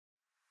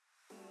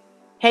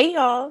Hey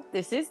y'all,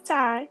 this is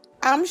Ty,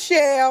 I'm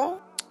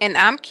Shell. And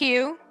I'm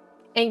Q.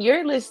 and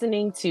you're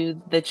listening to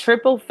the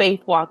Triple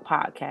Faith Walk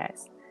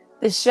podcast,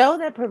 the show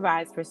that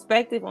provides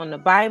perspective on the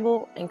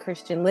Bible and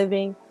Christian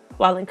living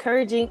while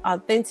encouraging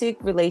authentic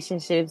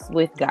relationships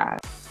with God.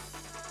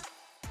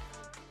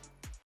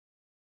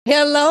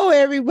 Hello,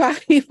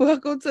 everybody.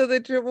 Welcome to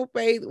the Triple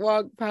Faith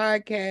Walk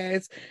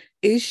podcast.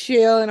 It's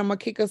Shell, and I'm gonna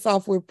kick us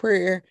off with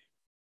prayer.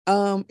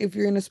 If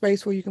you're in a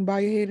space where you can bow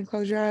your head and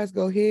close your eyes,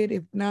 go ahead.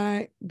 If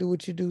not, do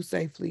what you do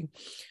safely.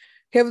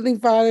 Heavenly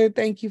Father,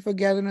 thank you for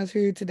gathering us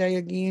here today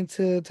again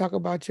to talk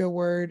about your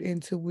word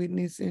and to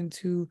witness and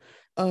to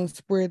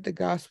spread the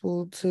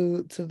gospel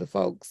to the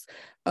folks.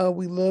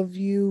 We love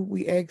you.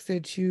 We ask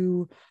that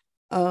you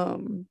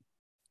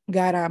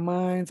guide our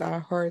minds, our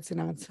hearts, and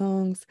our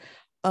tongues.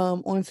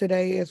 On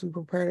today, as we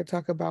prepare to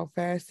talk about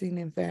fasting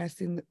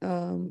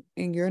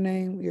in your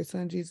name, your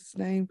son Jesus'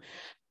 name.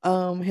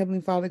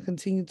 Heavenly Father,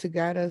 continue to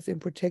guide us and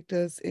protect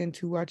us and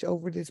to watch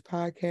over this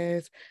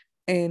podcast.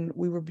 And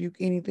we rebuke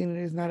anything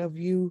that is not of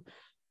you,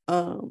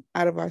 out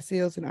of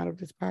ourselves and out of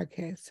this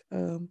podcast.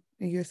 In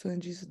your son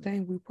Jesus'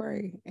 name we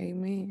pray.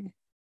 Amen.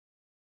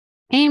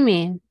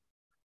 Amen.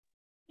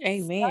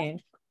 Amen.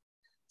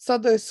 So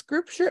the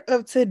scripture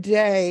of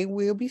today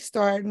we'll be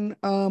starting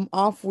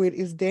off with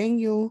is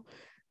Daniel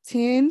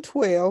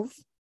 10:12.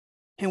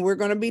 And we're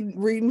going to be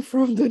reading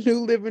from the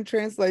New Living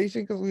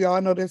Translation because we all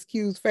know that's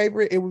Q's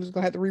favorite. And we're just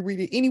going to have to reread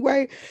it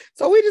anyway.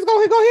 So we just go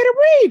ahead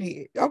and read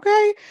it.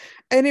 Okay.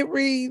 And it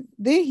reads,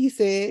 then he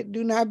said,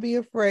 do not be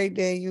afraid,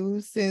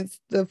 Daniel, since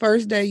the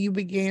first day you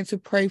began to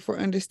pray for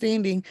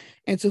understanding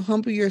and to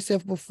humble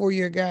yourself before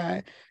your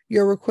God.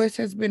 Your request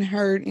has been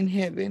heard in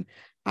heaven.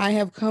 I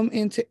have come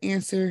in to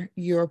answer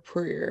your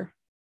prayer.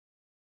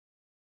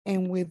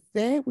 And with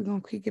that, we're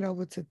gonna kick it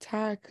over to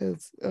Ty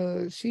because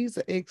she's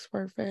an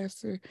expert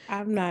faster.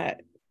 I'm not.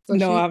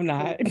 So I'm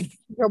not. She's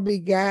gonna be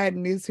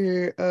guiding this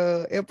here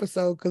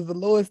episode because the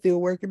Lord's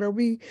still working on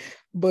me.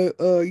 But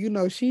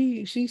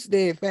she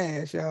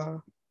steadfast,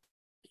 y'all.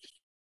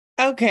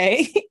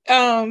 Okay.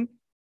 I'm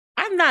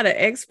not an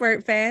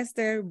expert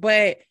faster,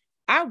 but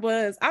I'm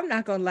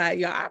not gonna lie,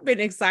 y'all. I've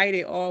been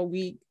excited all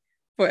week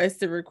for us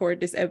to record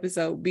this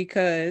episode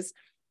because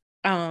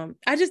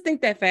I just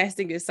think that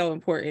fasting is so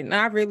important. And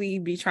I really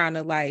be trying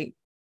to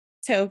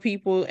tell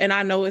people, and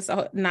I know it's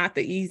not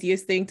the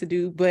easiest thing to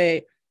do,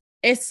 but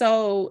it's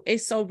so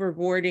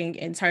rewarding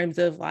in terms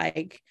of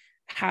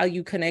how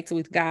you connect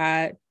with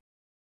God,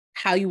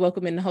 how you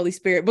welcome in the Holy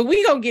Spirit. But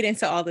we gonna get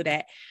into all of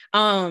that.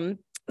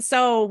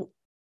 So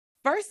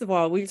first of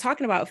all, we're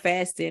talking about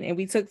fasting, and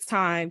we took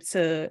time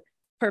to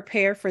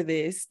prepare for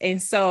this.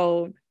 And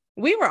so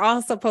we were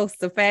all supposed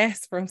to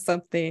fast from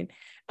something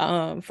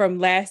from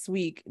last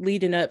week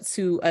leading up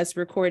to us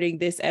recording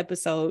this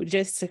episode,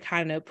 just to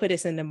kind of put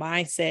us in the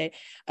mindset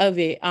of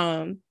it.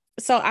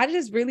 So I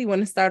just really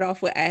want to start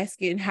off with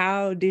asking,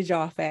 how did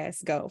y'all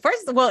fast go?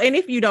 First of all, and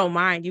if you don't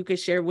mind, you could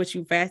share what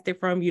you fasted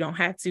from. You don't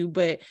have to,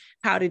 but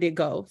how did it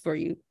go for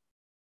you?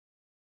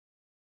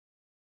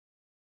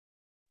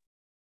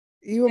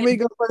 You want me to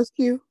go first,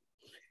 Q?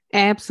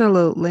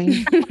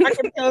 Absolutely. I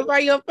can tell by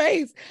your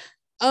face.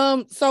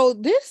 So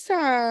this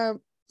time,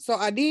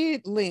 I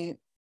did Lent,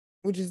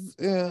 which is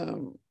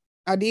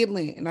I did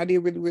Lent and I did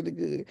really, really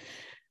good.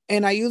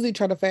 And I usually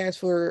try to fast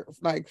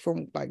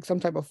from some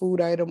type of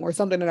food item or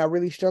something that I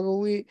really struggle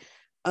with,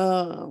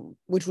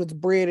 which was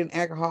bread and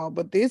alcohol.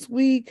 But this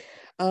week,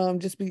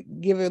 just be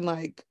given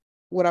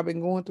what I've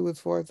been going through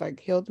as far as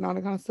health and all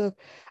that kind of stuff,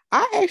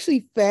 I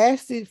actually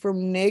fasted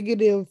from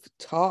negative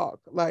talk,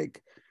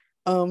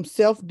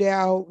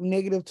 self-doubt,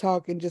 negative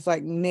talk, and just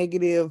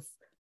negative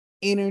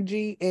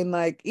energy.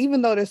 And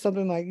even though there's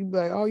something you'd be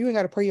like, oh, you ain't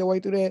got to pray your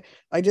way through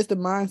that, just the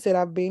mindset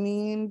I've been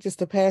in just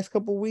the past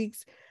couple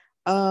weeks,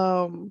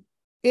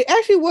 it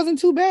actually wasn't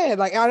too bad.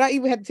 I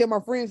even had to tell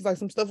my friends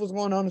some stuff was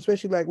going on,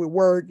 especially with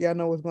work. Yeah, I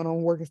know what's going on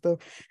with work and stuff.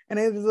 And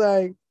it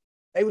was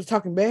they was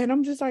talking bad, and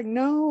I'm just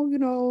no,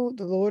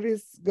 the Lord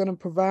is gonna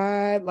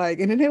provide.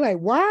 And then they're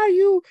why are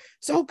you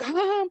so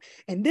calm?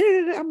 And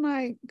then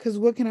I'm because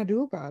what can I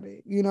do about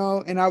it?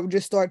 And I would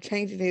just start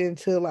changing it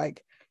into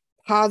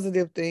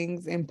positive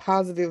things and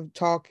positive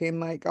talk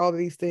and all of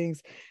these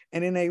things.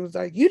 And then they was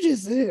you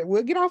just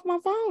well, get off my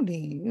phone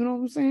then. You know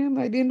what I'm saying?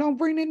 Then don't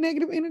bring that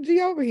negative energy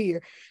over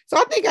here. So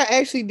I think I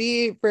actually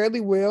did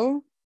fairly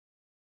well.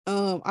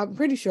 I'm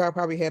pretty sure I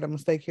probably had a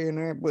mistake here and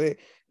there, but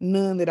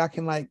none that I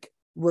can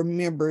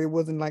remember. It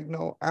wasn't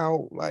no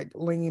out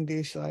lean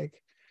dish.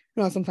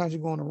 Sometimes you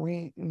go on a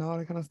rant and all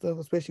that kind of stuff,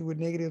 especially with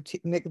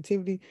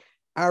negativity.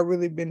 I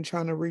really been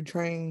trying to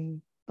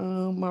retrain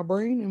my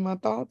brain and my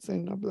thoughts,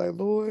 and I'll be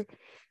Lord,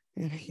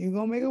 you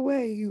gonna make a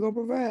way, you gonna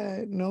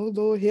provide. No,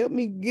 Lord, help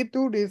me get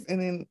through this.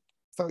 And then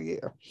so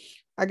yeah,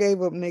 I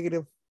gave up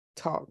negative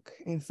talk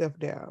and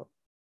self-doubt.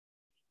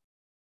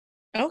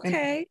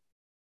 Okay.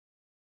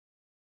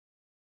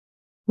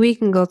 We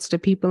can go to the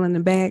people in the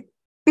back.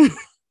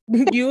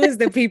 You is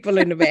the people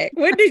in the back.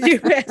 What did you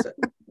fast?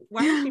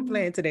 Why is she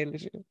playing today,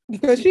 Lisha?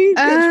 Because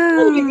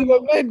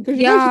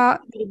y'all,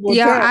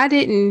 I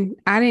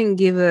didn't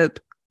give up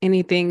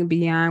anything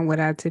beyond what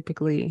I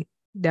typically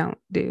don't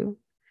do.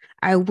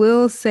 I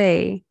will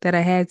say that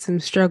I had some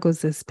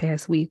struggles this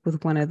past week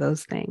with one of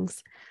those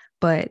things,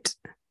 but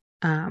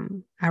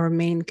I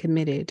remain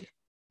committed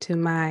to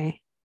my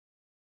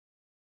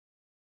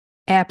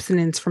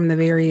abstinence from the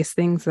various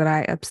things that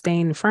I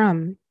abstain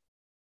from.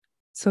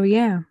 So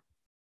yeah,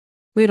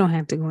 we don't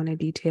have to go into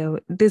detail.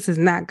 This is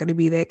not going to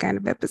be that kind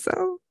of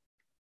episode.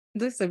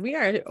 Listen, we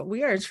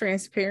are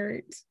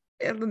transparent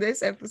in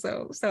this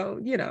episode, so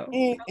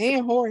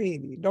and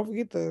hard-headed. Don't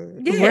forget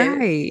the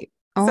right.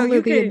 All so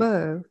of the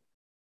above.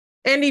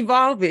 And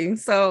evolving.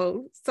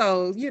 So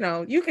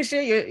you can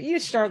share your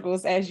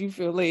struggles as you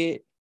feel led.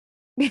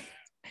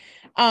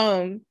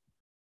 Go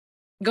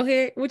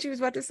ahead. What you was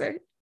about to say?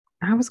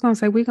 I was gonna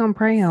say we're gonna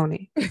pray on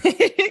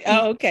it.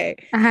 Oh, okay.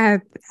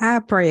 I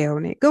pray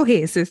on it. Go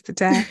ahead, Sister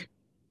Ty.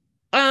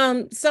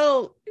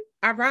 So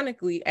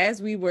ironically,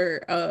 as we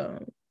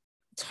were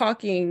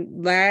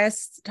talking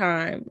last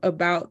time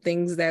about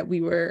things that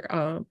we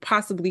were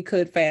possibly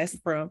could fast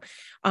from,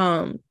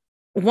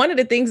 one of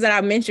the things that I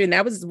mentioned,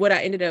 that was what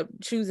I ended up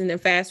choosing to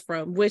fast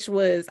from, which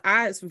was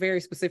I very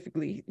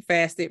specifically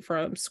fasted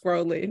from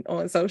scrolling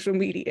on social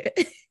media.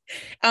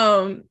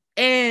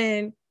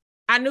 And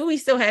I knew we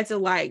still had to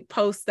like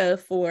post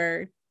stuff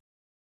for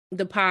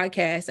the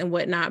podcast and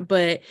whatnot,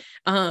 but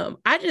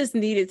I just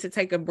needed to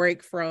take a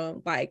break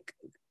from like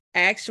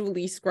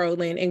actually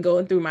scrolling and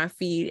going through my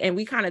feed. And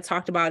we kind of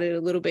talked about it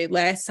a little bit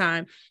last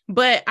time,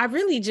 but I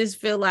really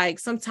just feel like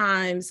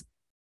sometimes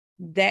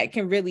that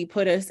can really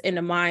put us in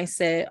the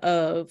mindset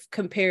of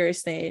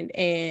comparison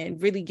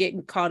and really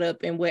getting caught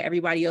up in what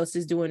everybody else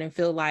is doing and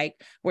feel like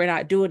we're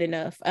not doing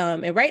enough.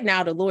 And right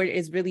now, the Lord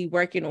is really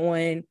working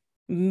on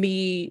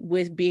me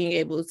with being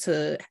able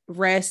to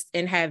rest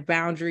and have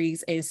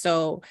boundaries. And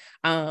so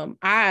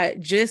I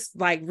just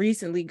like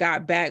recently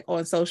got back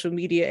on social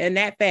media, and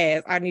that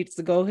fast I needed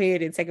to go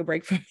ahead and take a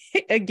break from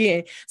it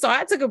again. So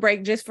I took a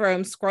break just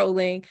from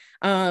scrolling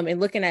and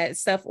looking at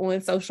stuff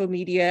on social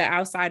media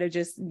outside of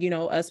just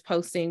us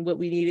posting what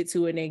we needed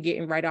to and then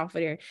getting right off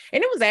of there.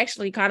 And it was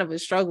actually kind of a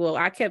struggle.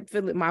 I kept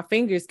feeling my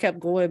fingers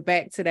kept going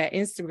back to that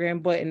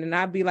Instagram button, and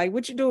I'd be like,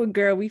 what you doing,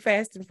 girl? We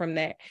fasting from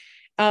that.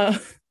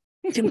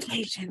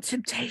 Temptation.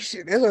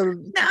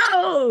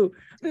 No,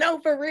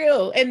 for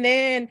real. And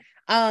then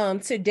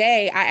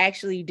today I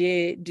actually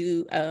did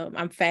do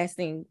I'm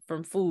fasting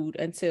from food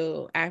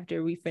until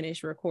after we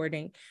finish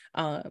recording,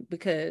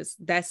 because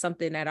that's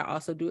something that I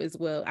also do as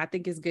well. I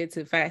think it's good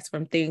to fast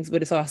from things,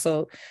 but it's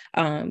also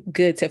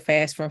good to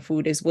fast from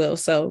food as well.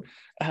 So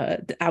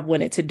I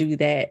wanted to do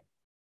that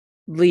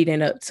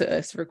leading up to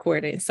us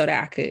recording so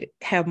that I could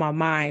have my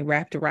mind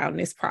wrapped around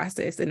this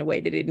process in the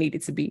way that it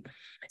needed to be.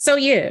 So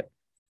yeah.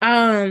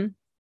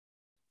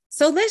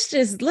 So let's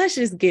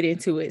just get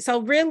into it. So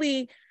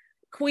really,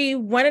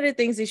 Queen, one of the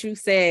things that you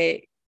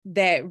said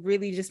that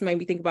really just made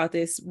me think about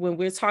this when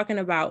we're talking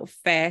about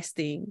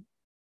fasting,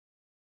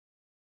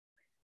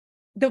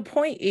 the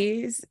point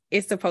is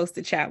it's supposed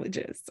to challenge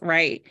us,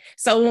 right?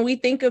 So when we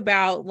think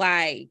about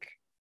like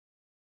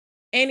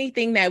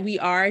anything that we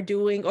are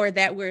doing or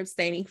that we're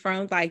abstaining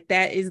from, like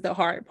that is the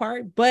hard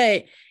part,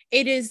 but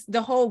it is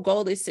the whole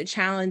goal is to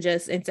challenge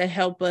us and to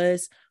help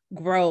us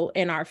grow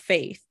in our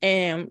faith.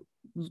 And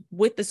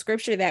with the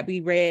scripture that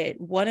we read,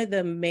 one of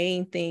the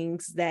main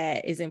things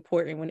that is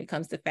important when it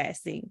comes to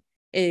fasting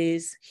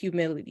is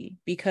humility,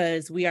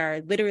 because we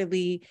are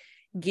literally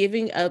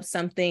giving up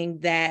something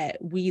that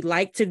we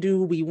like to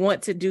do, we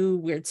want to do,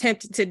 we're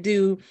tempted to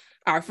do,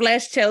 our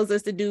flesh tells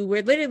us to do.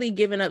 We're literally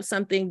giving up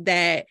something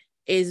that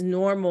is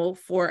normal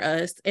for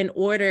us in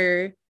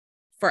order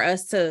for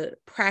us to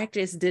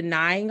practice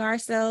denying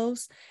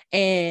ourselves.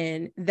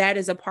 And that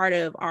is a part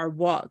of our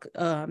walk.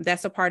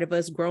 That's a part of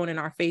us growing in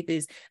our faith.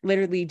 Is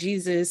literally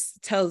Jesus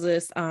tells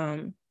us,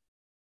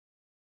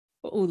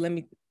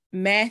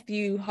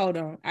 Matthew, hold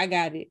on, I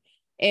got it.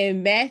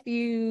 In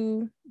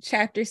Matthew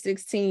chapter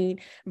 16,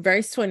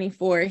 verse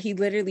 24, he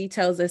literally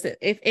tells us that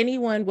if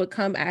anyone would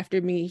come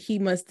after me, he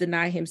must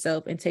deny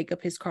himself and take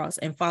up his cross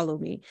and follow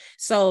me.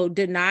 So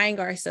denying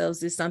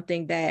ourselves is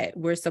something that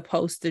we're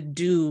supposed to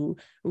do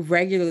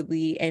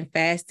regularly, and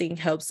fasting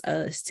helps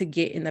us to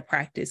get in the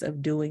practice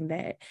of doing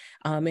that.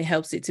 It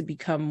helps it to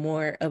become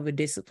more of a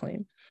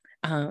discipline.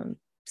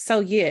 So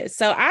yeah,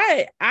 so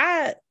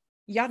I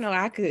y'all know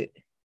I could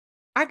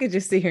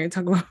just sit here and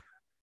talk about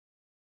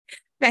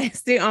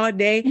fasting all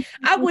day.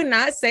 I would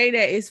not say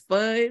that it's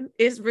fun.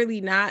 It's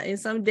really not. And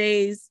some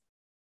days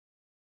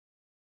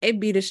it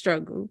be the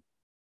struggle.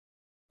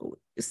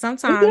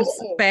 Sometimes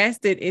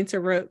fasting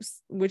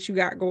interrupts what you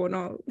got going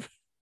on.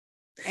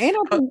 And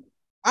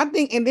I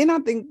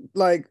think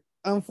like,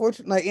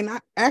 unfortunately, like, and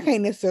I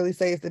can't necessarily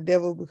say it's the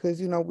devil,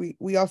 because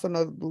we also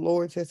know the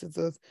Lord tests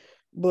us,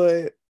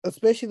 but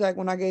especially like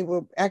when I gave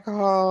up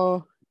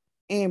alcohol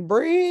and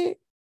bread,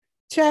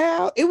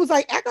 child, it was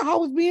like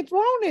alcohol was being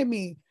thrown at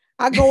me.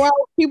 I go out,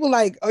 people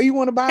like, oh, you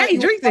want to buy? Hey,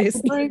 drink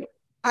this.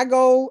 I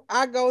got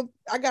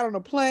on a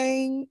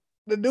plane.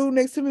 the dude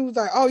next to me was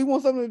like, "Oh, you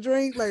want something to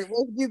drink? Like,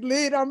 let's get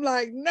lit." I'm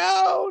like,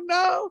 "No,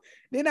 no."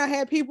 Then I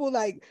had people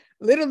like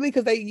literally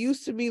because they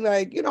used to be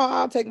like,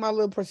 I'll take my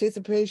little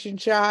participation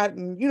shot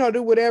and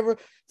do whatever.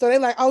 So they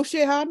like, "Oh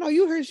shit, how I know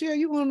you heard shit?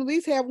 You want to at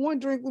least have one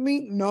drink with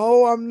me?"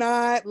 No, I'm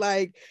not.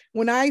 Like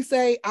when I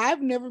say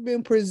I've never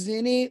been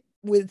presented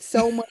with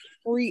so much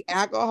free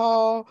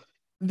alcohol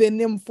than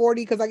them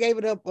 40, because I gave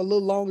it up a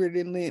little longer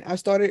than Lent. I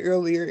started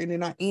earlier and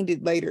then I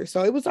ended later.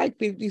 So it was like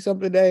 50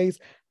 something days.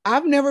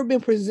 I've never been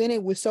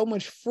presented with so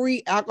much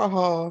free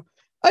alcohol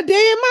a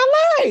day in my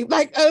life.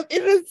 Like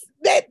it is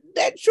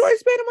that short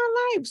span of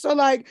my life. So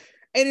like,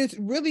 and it's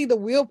really the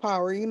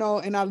willpower,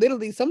 and I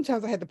literally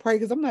sometimes I had to pray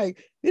because I'm like,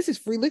 this is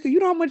free liquor. You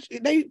know how much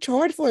they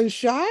charge for a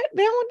shot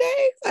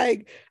nowadays?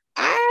 Like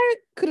I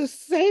could have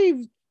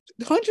saved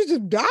hundreds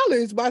of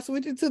dollars by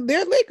switching to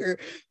their liquor,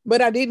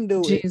 but I didn't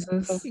do it.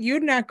 Jesus. You're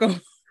not going.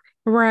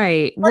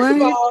 Right. First of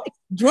What? all,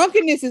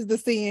 drunkenness is the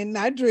sin,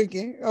 not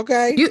drinking.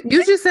 Okay.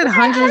 You just said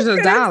hundreds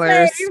of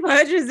dollars.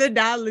 Hundreds of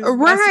dollars.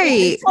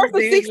 Right. For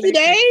 60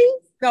 days?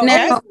 No,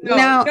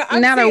 Now,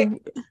 I'm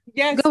saying,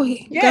 yes, go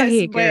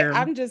ahead, but girl.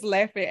 I'm just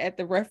laughing at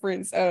the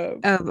reference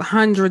of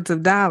hundreds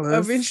of dollars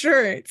of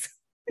insurance.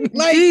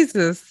 Like,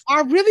 Jesus.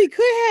 I really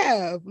could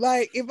have,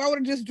 like, if I would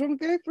have just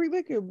drunk that free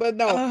liquor. But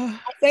no, I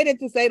say that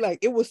to say, like,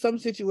 it was some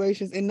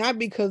situations, and not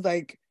because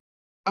like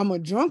I'm a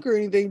drunk or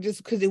anything,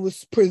 just because it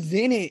was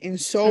presented in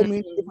so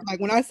many different, like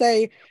when I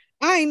say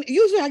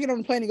usually I get on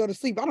the plane and go to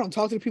sleep. I don't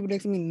talk to the people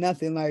next to me,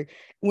 nothing. Like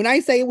when I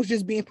say it was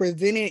just being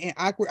presented and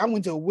awkward, I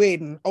went to a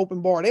wedding,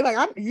 open bar. They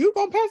like, you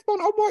gonna pass on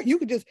open bar? You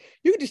could just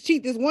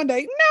cheat this one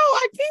day. No,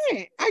 I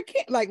can't.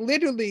 Like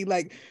literally,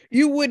 like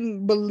you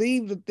wouldn't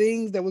believe the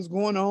things that was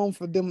going on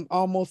for them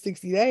almost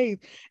 60 days.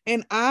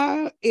 And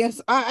I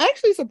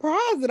actually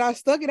surprised that I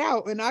stuck it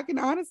out. And I can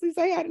honestly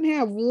say I didn't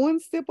have one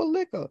sip of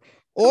liquor.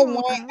 Or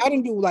wine. I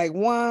didn't do like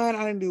wine.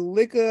 I didn't do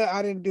liquor.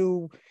 I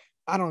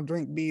don't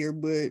drink beer,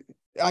 but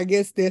I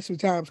guess desperate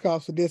times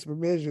calls for desperate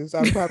measures.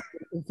 I probably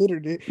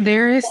considered it.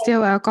 There is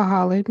still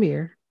alcohol in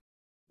beer.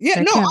 Yeah,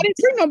 That no, counts. I didn't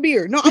drink no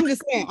beer. No, I'm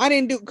just saying I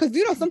didn't do, because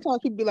sometimes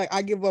people be like,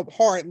 I give up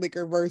hard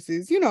liquor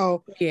versus,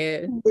 or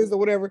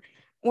whatever.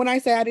 When I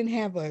say I didn't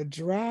have a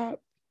drop,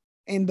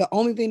 and the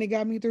only thing that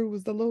got me through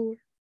was the Lord.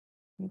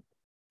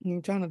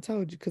 I'm trying to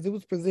told you, because it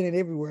was presented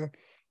everywhere.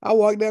 I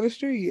walked down the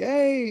street.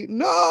 Hey,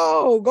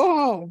 no, go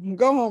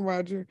home,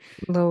 Roger.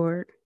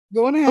 Lord.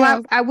 Go in the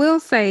house. I will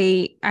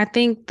say, I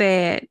think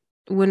that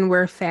when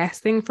we're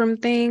fasting from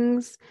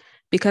things,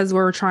 because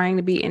we're trying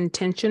to be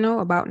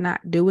intentional about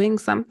not doing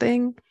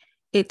something,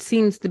 it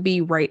seems to be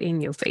right in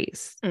your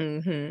face.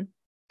 Mm-hmm.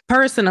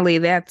 Personally,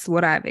 that's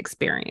what I've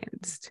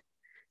experienced.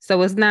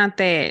 So it's not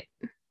that,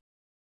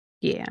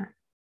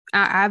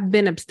 I've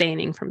been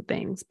abstaining from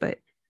things, but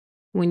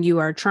when you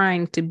are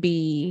trying to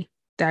be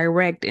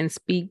direct and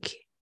speak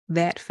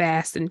that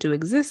fast into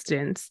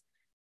existence,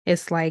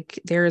 it's like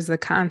there is a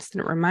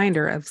constant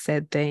reminder of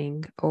said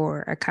thing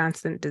or a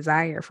constant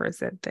desire for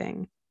said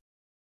thing.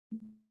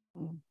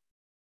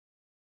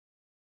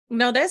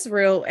 No, that's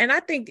real. And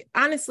I think,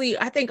 honestly,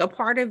 a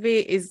part of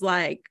it is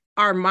like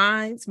our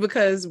minds,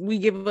 because we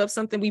give up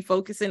something, we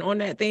focusing on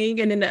that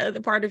thing. And then the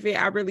other part of it,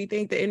 I really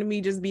think the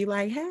enemy just be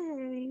like,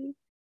 hey,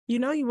 you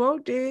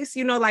want this,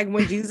 like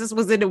when Jesus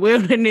was in the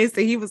wilderness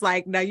and he was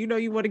like, now, you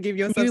want to give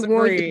yourself some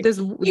bread,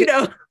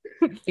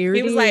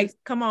 he was like,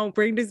 come on,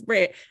 bring this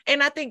bread.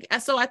 And I think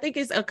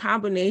it's a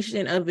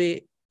combination of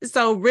it.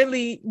 So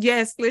really,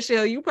 yes,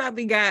 Lachelle, you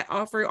probably got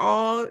offered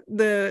all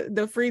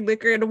the free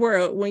liquor in the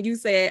world when you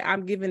said,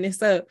 I'm giving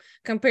this up,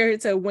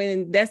 compared to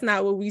when that's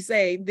not what we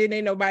say. Then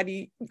ain't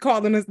nobody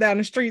calling us down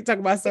the street talking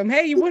about something.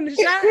 Hey, you want a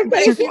shot?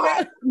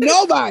 Like,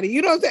 nobody,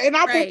 you know what I'm saying? And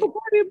I prefer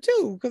him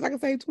too, because I can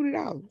save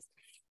 $20.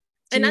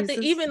 And I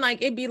think even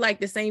like it'd be like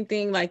the same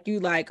thing, like you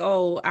like,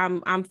 oh,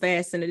 I'm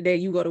fasting today,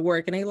 you go to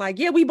work and they like,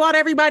 yeah, we bought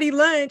everybody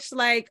lunch.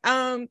 Like,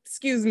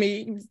 excuse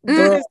me, do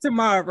this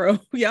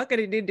tomorrow. Y'all could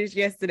have did this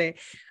yesterday.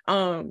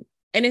 And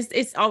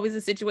it's always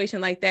a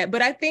situation like that.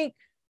 But I think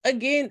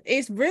again,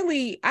 it's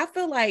really, I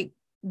feel like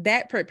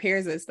that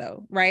prepares us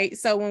though, right?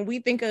 So when we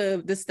think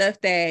of the stuff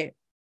that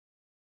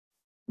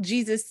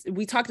Jesus,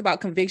 we talked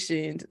about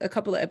convictions a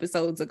couple of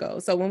episodes ago.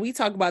 So when we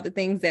talk about the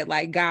things that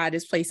like God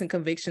is placing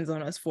convictions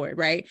on us for,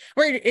 right?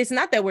 It's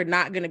not that we're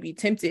not going to be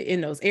tempted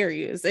in those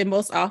areas, and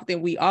most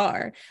often we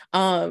are.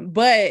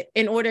 But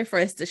in order for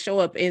us to show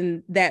up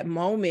in that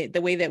moment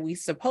the way that we're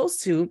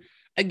supposed to,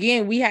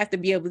 again, we have to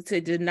be able to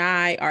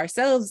deny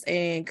ourselves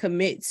and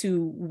commit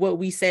to what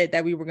we said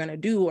that we were going to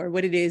do, or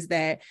what it is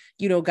that,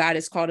 God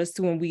has called us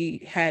to, and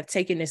we have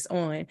taken this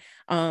on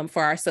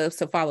for ourselves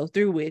to follow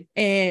through with.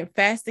 And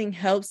fasting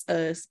helps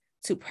us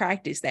to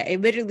practice that. It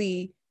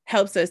literally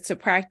helps us to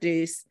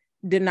practice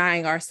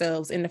denying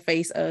ourselves in the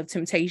face of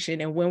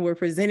temptation. And when we're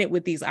presented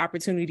with these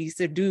opportunities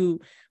to do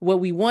what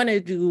we want to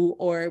do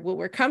or what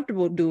we're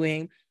comfortable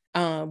doing,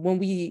 when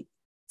we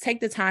take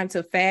the time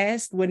to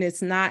fast, when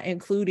it's not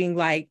including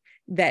like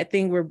that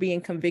thing we're being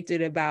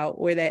convicted about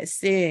or that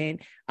sin,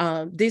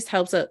 this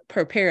helps us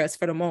prepare us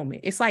for the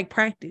moment. It's like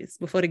practice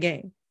before the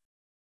game.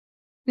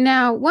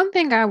 Now, one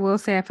thing I will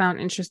say I found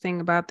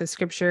interesting about the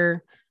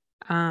scripture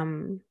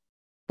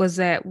was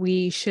that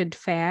we should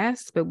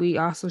fast, but we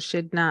also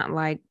should not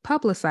like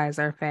publicize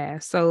our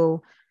fast.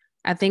 So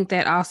I think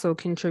that also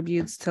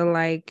contributes to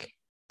like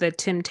the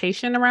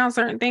temptation around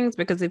certain things,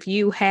 because if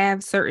you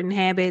have certain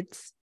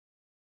habits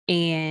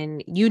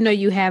and you know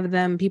you have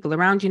them, people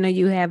around you know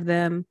you have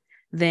them,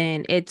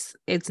 then it's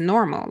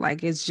normal.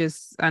 Like it's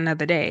just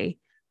another day.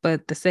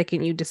 But the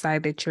second you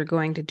decide that you're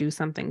going to do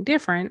something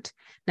different,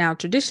 now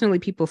traditionally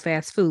people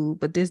fast food,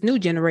 but this new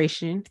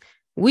generation,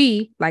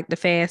 we like to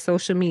fast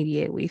social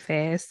media, we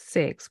fast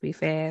sex, we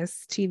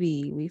fast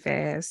TV, we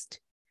fast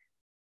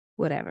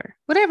whatever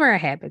our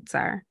habits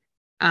are.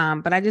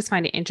 But I just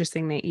find it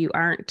interesting that you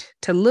aren't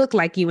to look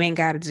like you ain't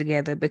got it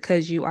together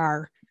because you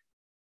are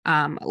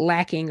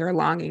lacking or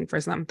longing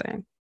for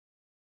something.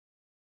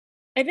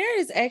 And there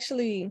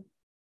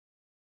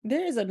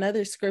is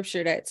another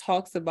scripture that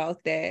talks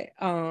about that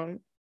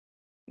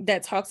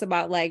talks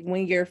about like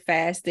when you're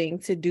fasting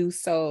to do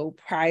so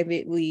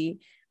privately,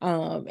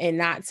 and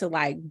not to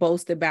like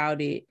boast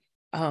about it.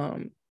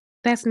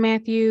 That's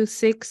Matthew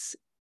 6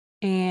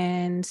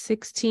 and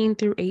 16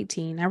 through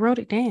 18. I wrote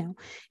it down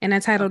and I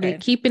titled it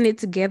Keeping It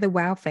Together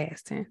While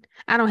Fasting.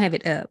 I don't have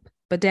it up,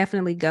 but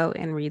definitely go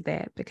and read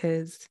that,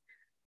 because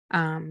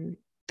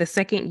the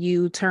second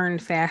you turn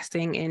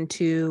fasting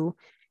into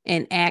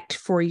an act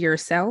for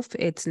yourself,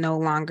 it's no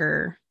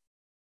longer,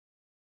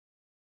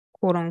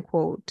 quote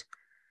unquote,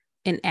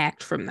 an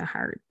act from the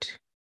heart.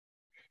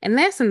 And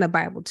that's in the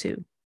Bible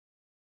too.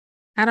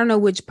 I don't know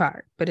which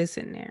part, but it's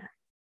in there.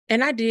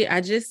 And I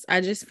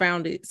just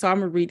found it. So I'm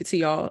gonna read it to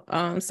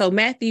y'all. So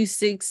Matthew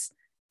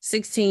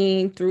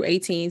 6:16 through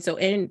 18. So,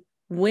 and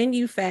when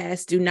you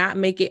fast, do not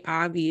make it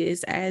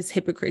obvious as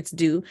hypocrites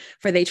do,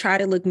 for they try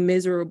to look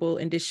miserable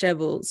and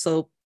disheveled,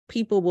 so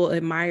people will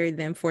admire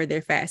them for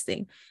their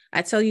fasting.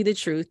 I tell you the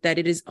truth, that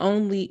it is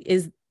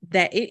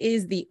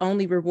the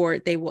only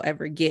reward they will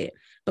ever get.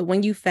 But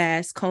when you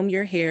fast, comb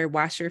your hair,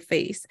 wash your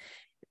face.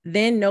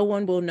 Then no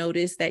one will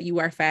notice that you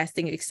are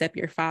fasting except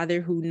your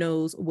Father who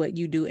knows what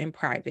you do in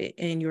private,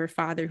 and your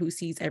Father who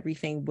sees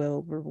everything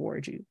will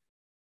reward you.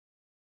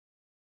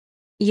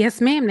 Yes,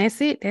 ma'am.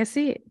 That's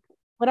it.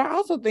 But I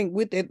also think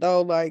with it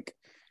though, like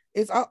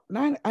it's I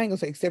ain't gonna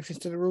say exceptions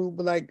to the rule,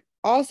 but like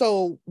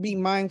also be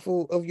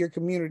mindful of your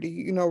community,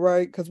 you know,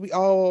 right? Because we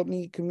all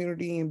need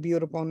community and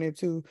build up on that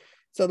too.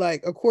 So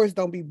like, of course,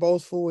 don't be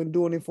boastful and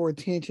doing it for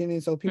attention,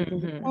 and so people can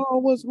be, oh,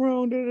 what's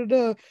wrong? Da, da,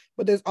 da.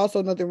 But there's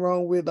also nothing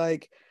wrong with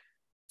like,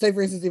 say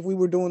for instance, if we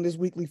were doing this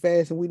weekly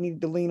fast and we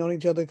needed to lean on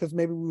each other because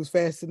maybe we was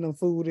fasting on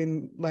food,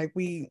 and like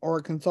we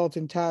are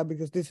consulting Ty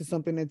because this is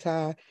something that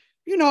Ty,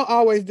 you know,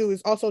 always do.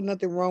 It's also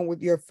nothing wrong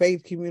with your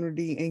faith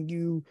community and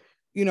you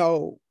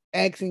know,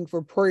 asking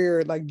for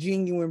prayer, like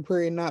genuine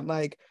prayer, not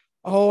like,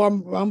 oh,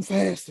 I'm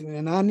fasting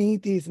and I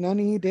need this and I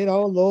need that,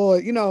 oh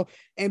Lord, you know,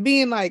 and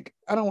being like,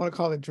 I don't want to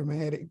call it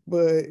dramatic,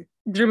 but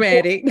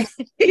Dramatic.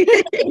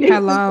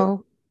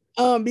 Hello.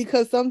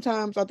 Because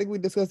sometimes I think we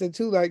discussed it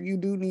too, like you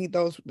do need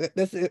those,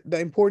 that's the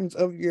importance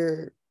of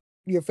your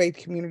faith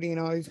community and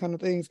all these kind of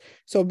things.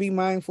 So be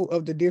mindful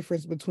of the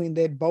difference between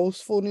that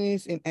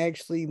boastfulness and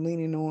actually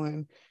leaning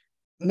on,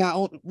 not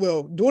on,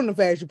 well, during the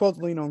fast you're supposed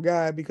to lean on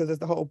God because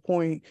that's the whole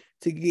point,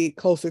 to get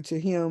closer to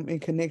him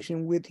and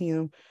connection with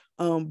him,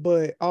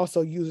 but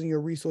also using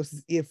your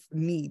resources if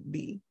need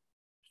be.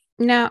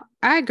 Now,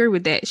 I agree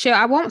with that. Shell,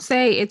 I won't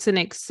say it's an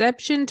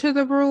exception to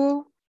the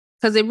rule,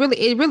 because it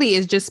really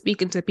is just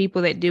speaking to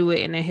people that do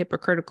it in a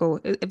hypocritical,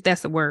 if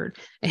that's a word,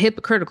 a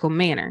hypocritical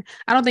manner.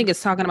 I don't think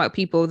it's talking about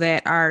people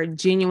that are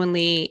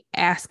genuinely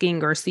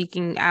asking or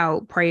seeking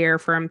out prayer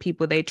from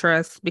people they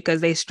trust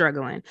because they're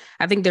struggling.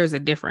 I think there's a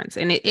difference.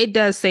 And it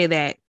does say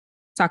that,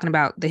 talking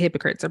about the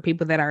hypocrites, are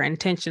people that are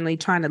intentionally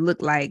trying to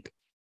look like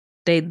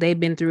they've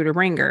been through the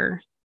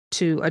ringer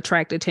to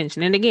attract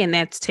attention. And again,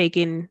 that's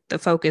taking the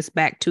focus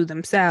back to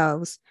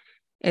themselves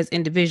as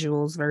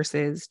individuals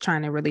versus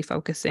trying to really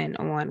focus in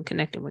on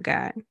connecting with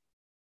God.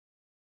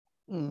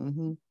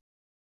 Mm-hmm.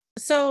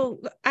 So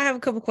I have a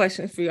couple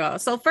questions for y'all.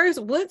 So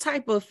first, what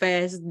type of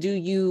fast do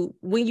you,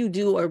 when you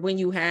do or when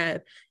you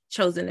have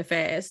chosen to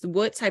fast,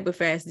 what type of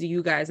fast do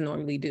you guys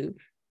normally do?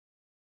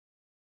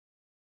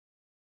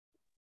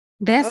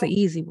 That's an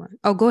easy one.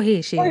 Oh, go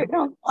ahead, Shay.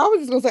 No, I was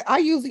just gonna say I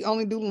usually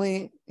only do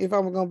Lent, if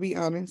I'm gonna be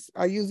honest.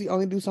 I usually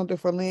only do something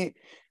for Lent,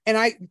 and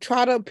I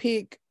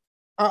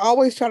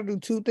always try to do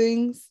two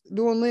things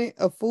during Lent: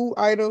 a food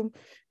item,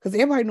 because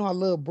everybody know I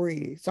love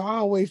bread. So I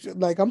always,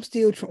 like, I'm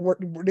still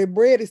working. The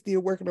bread is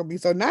still working on me.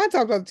 So 9 times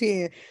out of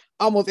 10,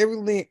 almost every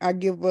Lent I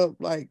give up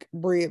like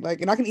bread.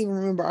 Like, and I can even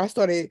remember I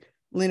started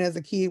Lent as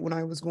a kid when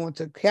I was going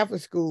to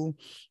Catholic school,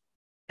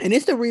 and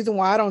it's the reason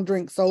why I don't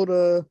drink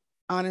soda,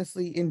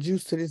 honestly, and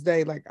juice to this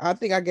day. Like, I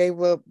think I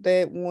gave up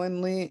that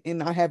one Lent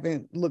and I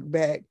haven't looked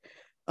back.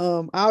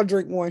 I'll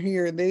drink one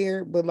here and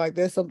there, but like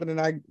that's something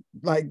that I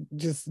like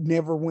just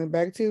never went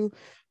back to.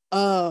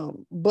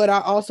 But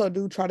I also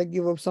do try to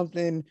give up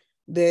something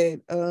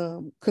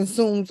that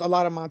consumes a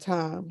lot of my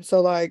time.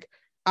 So like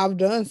I've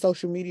done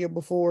social media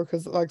before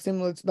because like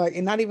similar to like,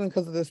 and not even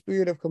because of the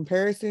spirit of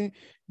comparison,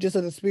 just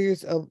of the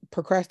spirits of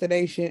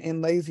procrastination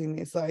and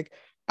laziness. Like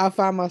I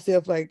find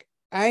myself like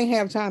I ain't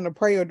have time to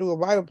pray or do a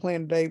Bible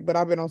plan today, but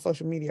I've been on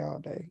social media all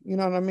day. You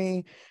know what I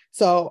mean?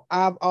 So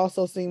I've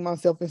also seen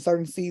myself in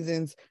certain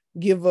seasons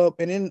give up,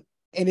 and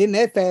then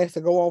that fast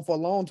to go on for a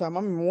long time. I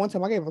remember one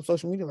time I gave up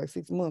social media like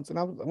 6 months, and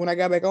when I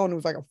got back on, it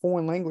was like a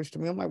foreign language to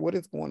me. I'm like, what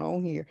is going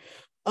on here?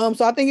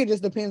 So I think it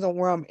just depends on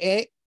where I'm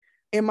at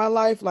in my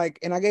life. Like,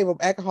 and I gave up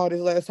alcohol this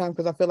last time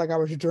because I felt like I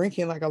was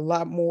drinking like a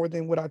lot more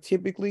than what I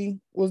typically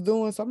was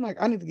doing. So I'm like,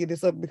 I need to get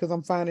this up because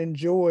I'm finding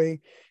joy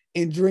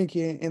in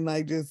drinking and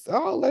like just,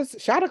 oh,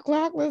 let's shot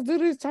o'clock, let's do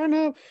this, turn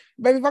up.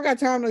 Baby, if I got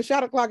time to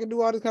shot o'clock and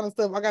do all this kind of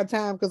stuff, I got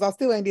time because I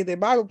still ain't did that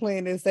Bible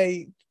plan and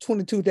say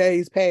 22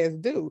 days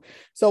past due.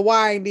 So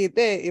why I ain't did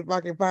that if I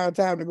can find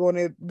time to go in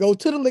there, go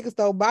to the liquor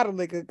store, buy the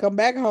liquor, come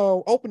back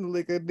home, open the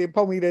liquor, then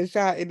pour me that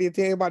shot, and then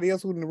tell everybody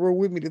else who's in the room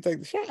with me to take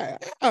the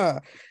shot.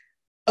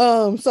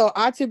 So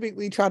I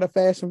typically try to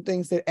fast from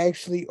things that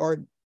actually are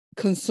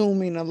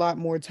consuming a lot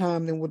more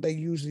time than what they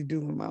usually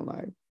do in my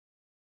life.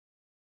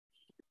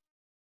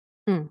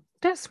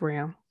 That's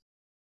real.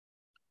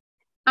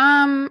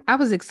 I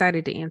was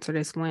excited to answer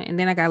this one, and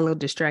then I got a little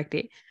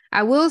distracted.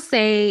 I will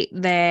say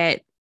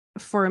that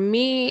for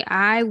me,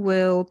 I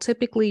will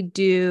typically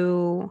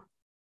do,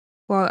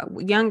 well,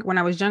 when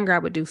I was younger, I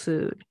would do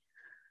food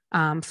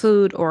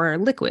or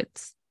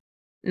liquids,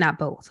 not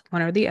both,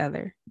 one or the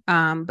other.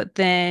 But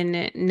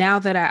then now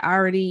that I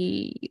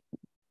already,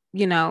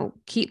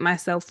 keep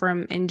myself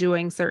from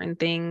enjoying certain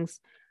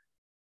things,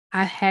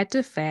 I had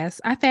to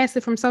fast. I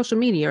fasted from social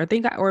media,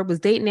 or it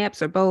was dating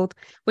apps, or both.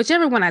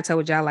 Whichever one I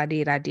told y'all I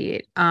did, I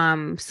did.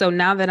 So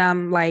now that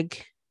I'm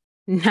like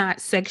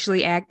not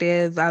sexually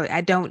active,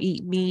 I don't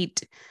eat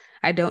meat,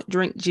 I don't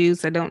drink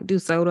juice, I don't do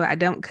soda, I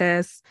don't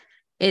cuss.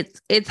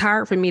 It's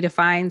hard for me to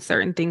find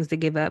certain things to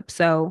give up.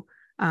 So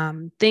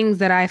things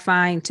that I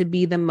find to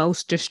be the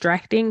most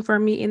distracting for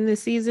me in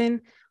this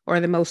season, or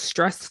the most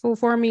stressful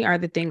for me, are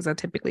the things I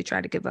typically try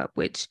to give up,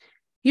 which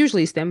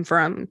usually stem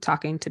from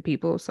talking to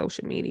people,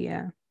 social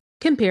media,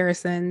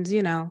 comparisons,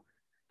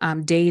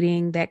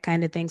 dating, that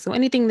kind of thing. So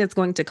anything that's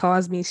going to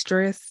cause me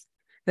stress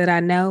that I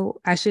know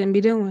I shouldn't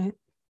be doing,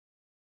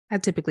 I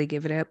typically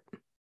give it up.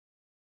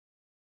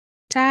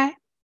 Ty?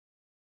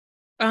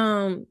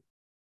 That's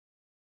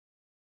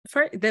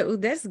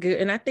good.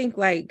 And I think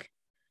like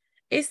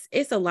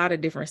it's a lot of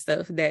different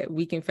stuff that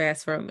we can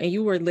fast from. And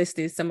you were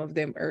listed some of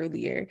them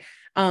earlier.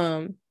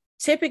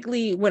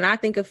 Typically when I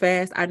think of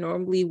fast, I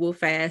normally will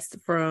fast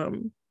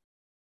from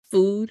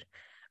food.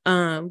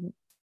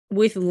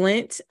 With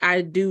Lent,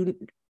 I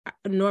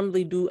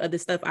normally do other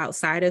stuff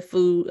outside of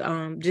food,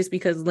 just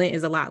because Lent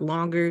is a lot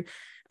longer.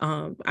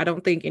 I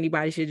don't think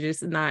anybody should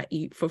just not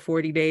eat for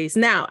 40 days.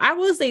 Now, I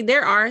will say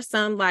there are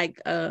some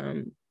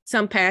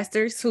some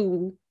pastors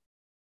who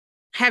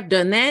have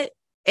done that,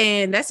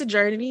 and that's a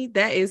journey.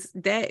 That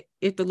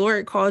if the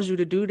Lord calls you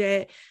to do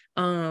that,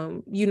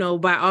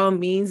 by all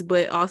means,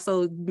 but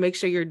also make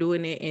sure you're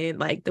doing it in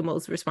like the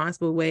most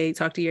responsible way.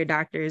 Talk to your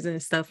doctors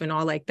and stuff and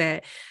all like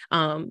that.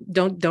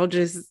 Don't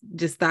just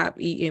stop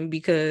eating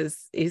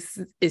because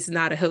it's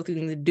not a healthy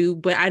thing to do.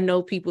 But I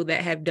know people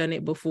that have done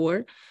it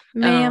before.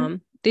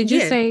 Ma'am, did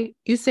you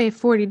say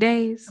 40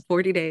 days?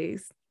 40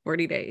 days.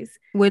 40 days.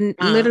 When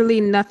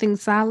literally nothing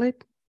solid?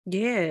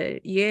 Yeah.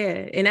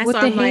 And that's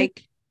why I'm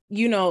like,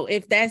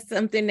 if that's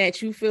something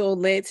that you feel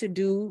led to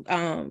do,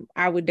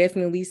 I would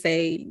definitely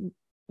say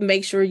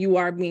make sure you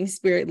are being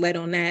spirit led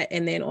on that.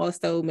 And then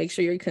also make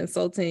sure you're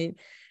consulting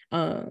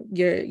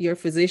your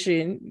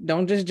physician.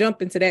 Don't just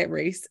jump into that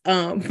race.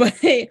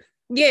 But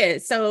yeah,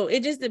 so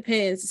it just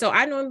depends. So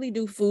I normally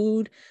do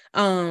food.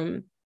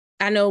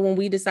 I know when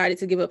we decided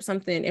to give up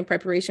something in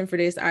preparation for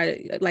this,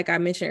 like I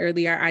mentioned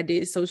earlier, I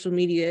did social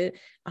media.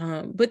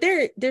 But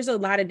there's a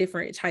lot of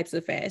different types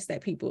of fasts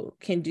that people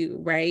can do,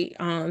 right?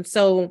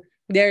 So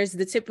there's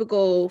the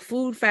typical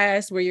food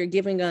fast where you're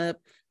giving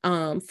up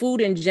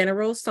food in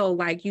general. So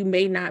like you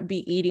may not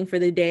be eating for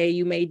the day.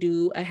 You may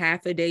do a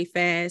half a day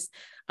fast.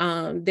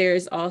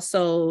 There's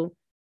also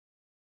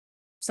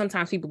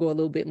sometimes people go a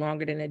little bit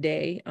longer than a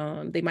day.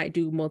 They might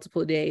do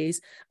multiple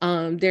days.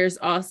 There's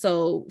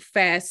also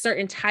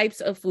certain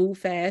types of food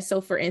fast.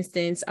 So for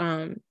instance,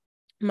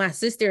 my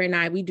sister and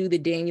I, we do the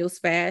Daniel's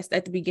fast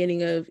at the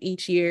beginning of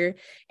each year.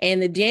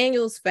 And the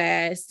Daniel's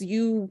fast,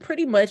 you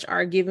pretty much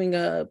are giving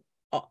up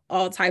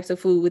all types of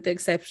food with the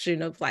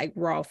exception of like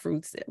raw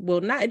fruits. Well,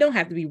 it don't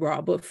have to be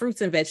raw, but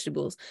fruits and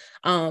vegetables.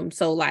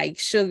 So like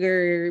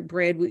sugar,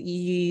 bread with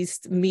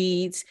yeast,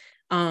 meat,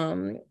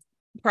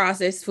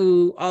 processed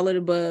food, all of the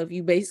above.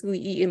 You basically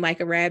eating like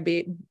a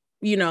rabbit,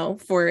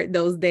 for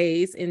those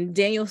days. And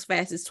Daniel's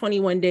fast is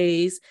 21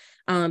 days.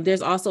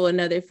 There's also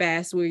another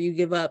fast where you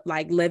give up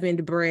like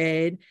leavened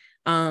bread.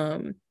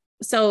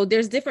 So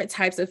there's different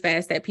types of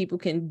fasts that people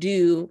can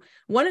do.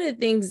 One of the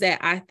things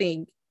that I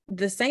think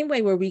the same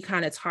way where we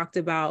kind of talked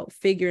about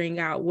figuring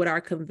out what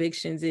our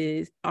convictions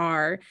is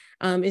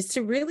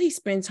to really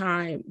spend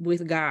time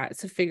with God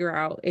to figure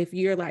out if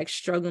you're like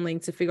struggling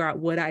to figure out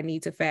what I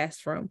need to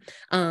fast from.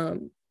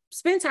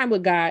 Spend time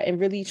with God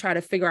and really try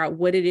to figure out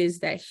what it is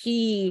that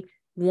he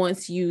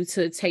wants you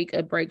to take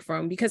a break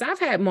from. Because I've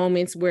had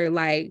moments where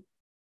like,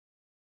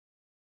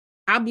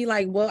 I'll be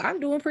like, well, I'm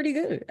doing pretty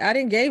good. I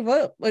didn't gave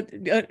up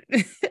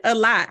a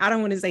lot. I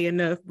don't want to say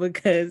enough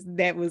because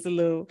that was a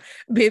little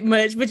bit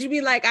much, but you'd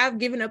be like, I've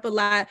given up a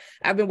lot.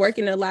 I've been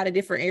working in a lot of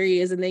different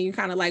areas. And then you're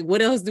kind of like,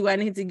 what else do I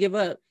need to give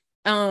up?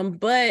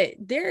 But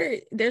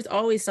there's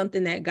always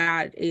something that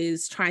God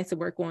is trying to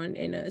work on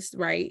in us,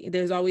 right?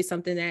 There's always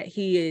something that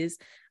he is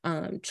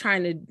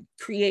trying to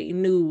create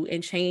new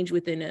and change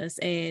within us.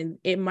 And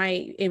it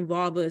might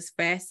involve us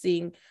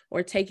fasting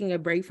or taking a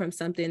break from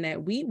something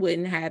that we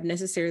wouldn't have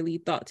necessarily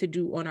thought to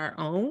do on our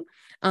own.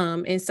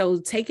 And so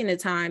taking the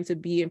time to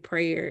be in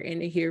prayer and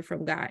to hear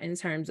from God in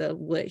terms of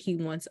what he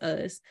wants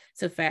us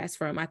to fast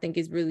from, I think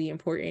is really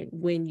important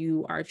when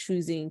you are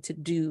choosing to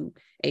do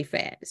a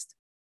fast.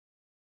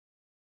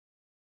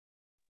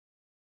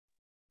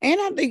 And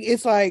I think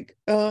it's like,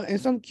 and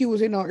some Q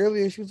was in on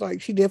earlier, she was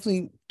like, she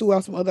definitely threw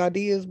out some other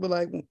ideas, but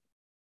like,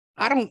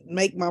 I don't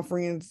make my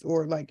friends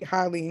or like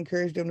highly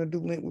encourage them to do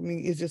Lent with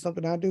me. It's just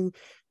something I do.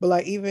 But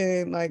like,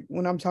 even like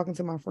when I'm talking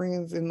to my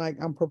friends and like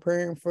I'm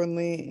preparing for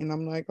Lent and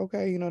I'm like,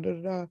 okay, you know, they're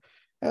like,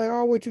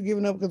 oh, what you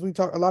giving up? Because we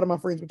talk, a lot of my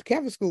friends went to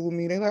Catholic school with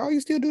me. They're like, oh, you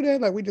still do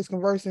that? Like, we just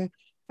conversing.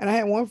 And I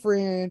had one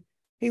friend,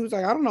 he was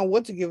like, I don't know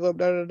what to give up,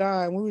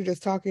 And we were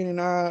just talking,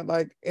 and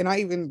I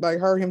even like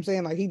heard him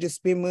saying like he just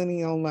spend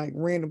money on like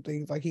random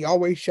things. Like he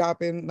always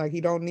shopping, like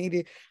he don't need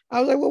it. I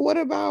was like, well, what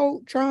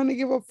about trying to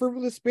give up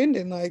frivolous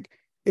spending? Like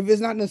if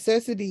it's not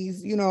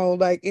necessities, you know,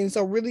 like, and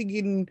so really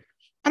getting,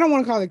 I don't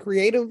want to call it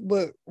creative,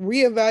 but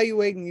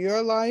reevaluating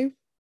your life,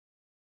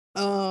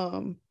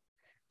 and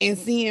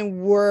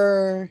seeing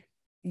where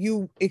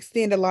you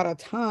extend a lot of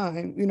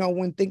time, you know,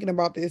 when thinking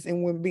about this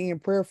and when being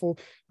prayerful,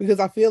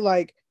 because I feel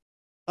like,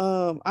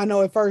 I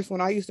know at first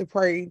when I used to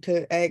pray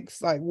to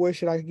ask like what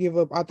should I give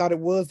up, I thought it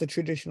was the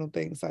traditional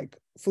things like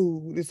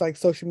food, it's like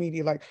social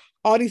media, like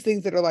all these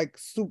things that are like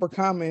super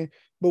common.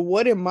 But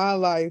what in my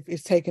life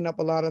is taking up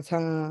a lot of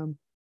time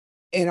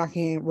and I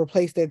can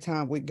replace that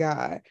time with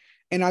God?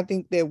 And I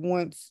think that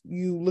once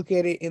you look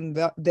at it in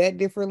that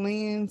different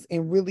lens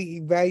and really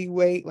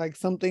evaluate like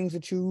some things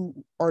that you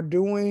are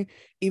doing,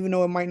 even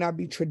though it might not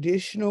be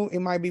traditional, it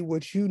might be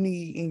what you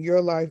need in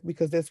your life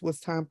because that's what's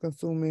time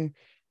consuming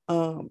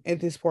at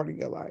this part of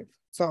your life.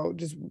 So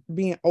just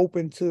being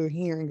open to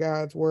hearing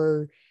God's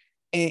word,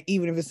 and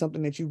even if it's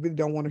something that you really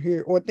don't want to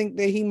hear or think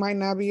that he might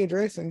not be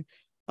addressing,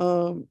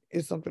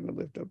 is something to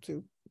lift up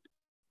to.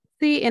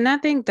 See, and I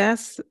think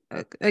that's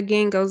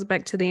again goes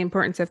back to the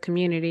importance of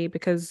community,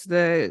 because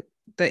the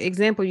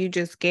example you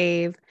just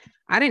gave,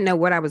 I didn't know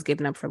what I was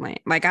giving up for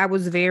Lent. Like I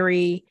was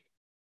very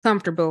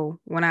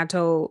comfortable when I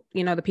told,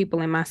 you know, the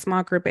people in my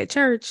small group at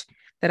church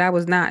that I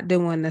was not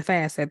doing the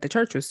fast that the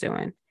church was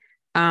doing.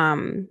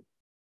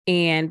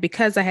 And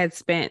because I had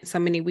spent so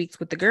many weeks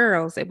with the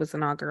girls, it was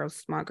an all girls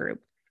small group.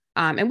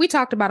 And we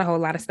talked about a whole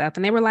lot of stuff,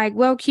 and they were like,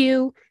 well,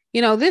 Q,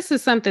 you know, this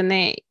is something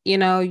that, you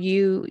know,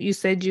 you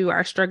said you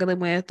are struggling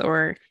with,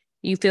 or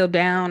you feel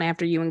down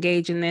after you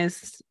engage in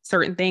this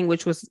certain thing,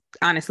 which was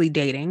honestly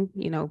dating,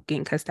 you know,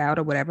 getting cussed out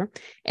or whatever.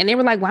 And they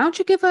were like, why don't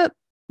you give up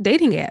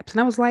dating apps?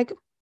 And I was like,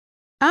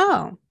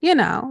 oh, you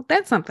know,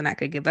 that's something I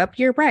could give up.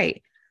 You're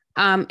right.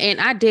 And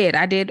I did.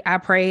 I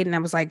prayed and I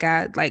was like,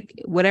 God, like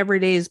whatever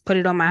it is, put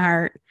it on my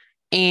heart.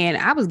 And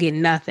I was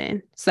getting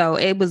nothing. So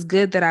it was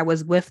good that I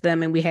was with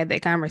them and we had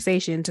that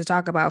conversation to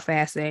talk about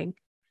fasting.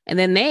 And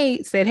then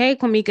they said, hey,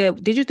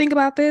 Kwamika, did you think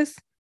about this?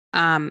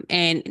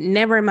 And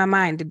never in my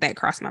mind did that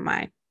cross my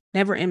mind.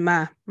 Never in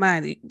my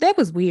mind. That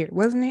was weird,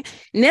 wasn't it?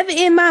 Never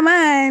in my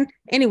mind.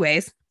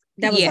 Anyways,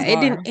 That was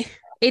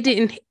it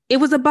didn't. It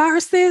was a bar,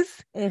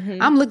 sis.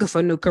 Mm-hmm. I'm looking for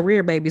a new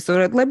career, baby.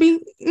 So let me,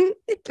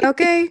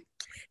 okay.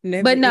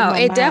 But no,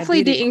 it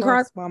definitely didn't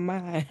cross my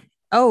mind.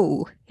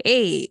 Oh,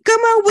 hey, come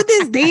on with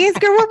this dance,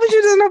 girl. What was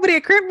you doing over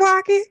there, crip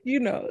walking? You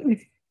know,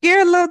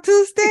 you're a little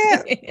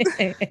two-step.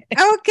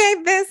 Okay,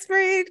 best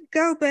friend,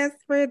 go best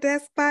friend.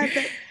 That's fine.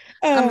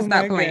 I'm gonna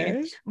stop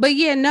playing. Gosh. But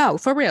yeah, no,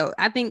 for real.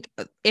 I think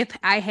if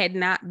I had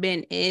not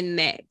been in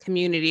that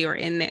community or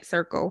in that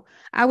circle,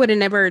 I would have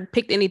never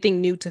picked anything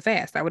new to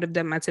fast. I would have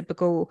done my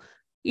typical,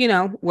 you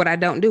know, what I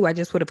don't do. I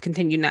just would have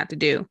continued not to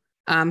do.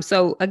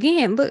 So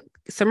again, look,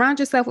 surround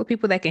yourself with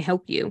people that can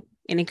help you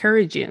and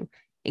encourage you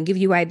and give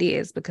you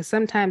ideas, because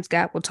sometimes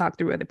God will talk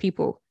through other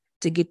people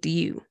to get to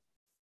you.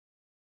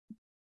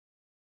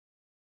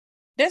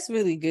 That's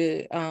really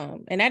good.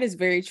 And that is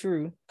very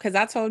true. Because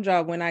I told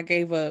y'all when I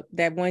gave up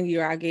that one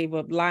year, I gave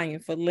up lying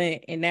for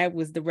Lent, and that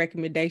was the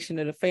recommendation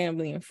of the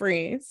family and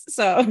friends.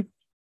 So,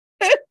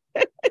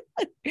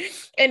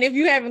 and if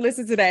you haven't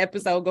listened to that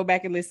episode, go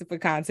back and listen for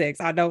context.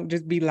 I don't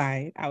just be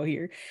lying out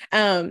here.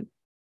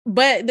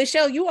 But the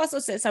show, you also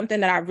said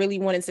something that I really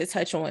wanted to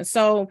touch on.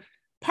 So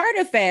part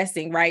of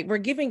fasting, right? We're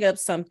giving up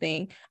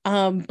something.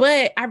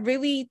 But I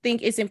really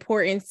think it's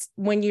important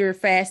when you're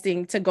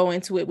fasting to go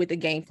into it with a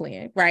game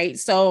plan, right?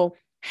 So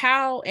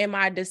how am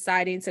I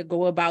deciding to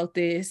go about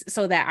this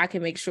so that I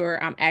can make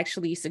sure I'm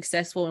actually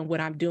successful in what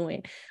I'm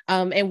doing?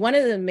 And one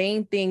of the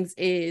main things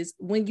is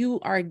when you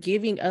are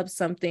giving up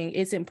something,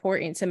 it's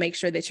important to make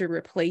sure that you're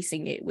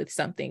replacing it with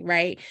something,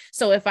 right?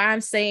 So if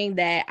I'm saying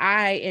that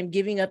I am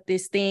giving up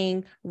this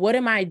thing, what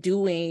am I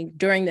doing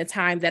during the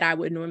time that I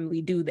would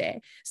normally do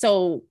that?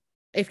 So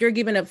if you're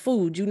giving up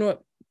food, you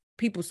know,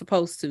 people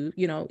supposed to,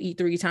 you know, eat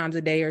 3 times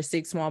a day or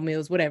 6 small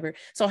meals, whatever.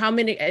 So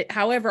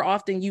however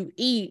often you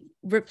eat,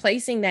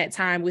 replacing that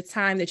time with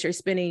time that you're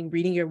spending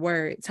reading your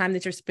word, time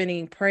that you're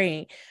spending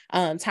praying,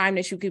 time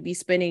that you could be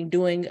spending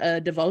doing a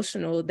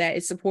devotional that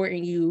is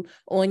supporting you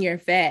on your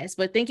fast.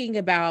 But thinking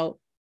about,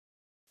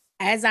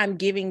 as I'm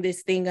giving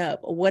this thing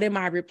up, what am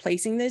I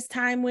replacing this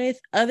time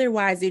with?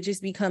 Otherwise, it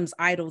just becomes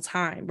idle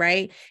time,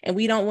 right? And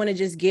we don't want to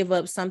just give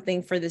up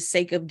something for the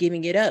sake of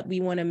giving it up.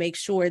 We want to make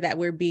sure that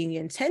we're being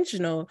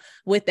intentional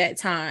with that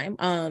time.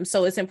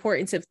 So it's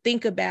important to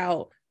think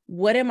about,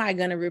 what am I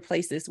going to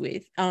replace this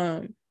with?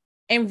 And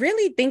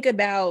really think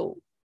about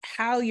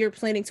how you're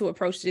planning to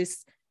approach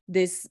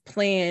this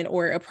plan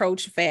or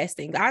approach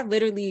fasting.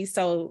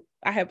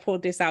 I have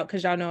pulled this out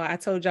because y'all know I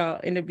told y'all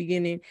in the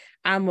beginning,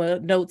 I'm a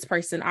notes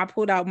person. I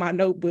pulled out my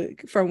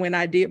notebook from when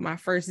I did my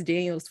first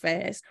Daniel's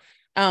fast.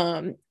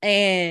 And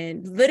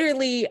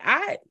literally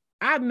I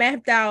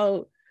mapped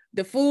out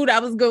the food I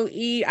was going to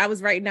eat. I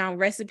was writing down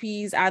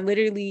recipes. I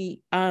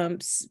literally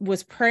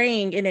was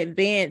praying in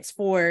advance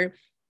for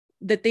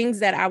the things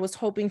that I was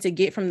hoping to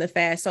get from the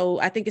fast. So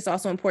I think it's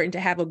also important to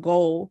have a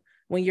goal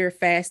when you're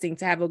fasting,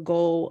 to have a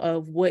goal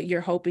of what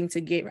you're hoping to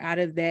get out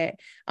of that.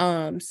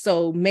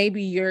 So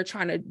maybe you're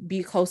trying to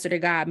be closer to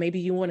God. Maybe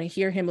you want to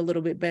hear him a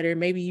little bit better.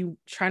 Maybe you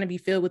trying to be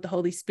filled with the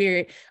Holy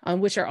Spirit,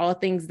 which are all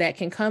things that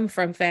can come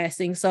from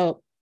fasting.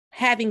 So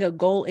having a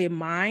goal in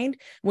mind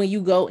when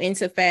you go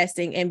into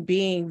fasting and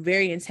being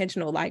very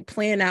intentional, like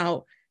plan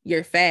out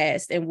your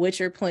fast and what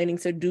you're planning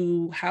to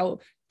do, how,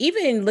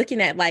 even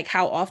looking at like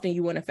how often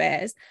you want to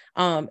fast,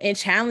 and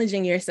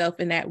challenging yourself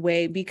in that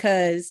way,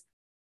 because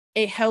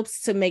it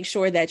helps to make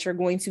sure that you're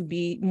going to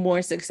be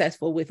more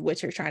successful with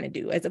what you're trying to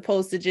do, as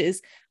opposed to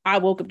just, I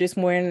woke up this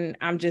morning,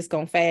 I'm just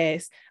going to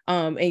fast,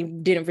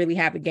 and didn't really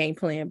have a game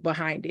plan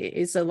behind it.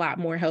 It's a lot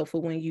more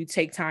helpful when you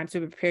take time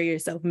to prepare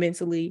yourself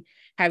mentally,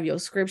 have your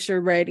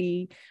scripture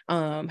ready,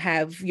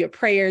 have your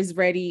prayers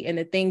ready, and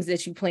the things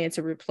that you plan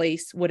to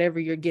replace whatever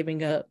you're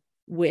giving up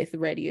with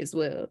ready as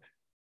well.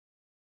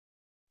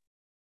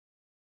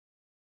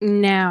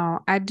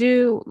 Now,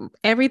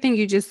 everything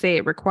you just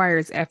said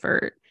requires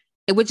effort,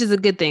 which is a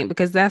good thing,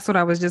 because that's what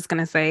I was just going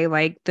to say.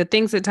 Like the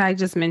things that Ty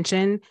just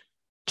mentioned,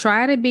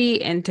 try to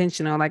be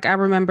intentional. Like I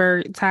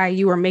remember, Ty,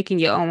 you were making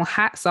your own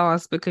hot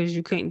sauce because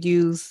you couldn't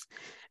use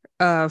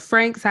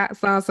Frank's hot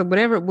sauce or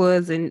whatever it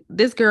was. And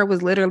this girl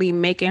was literally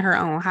making her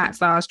own hot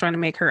sauce, trying to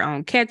make her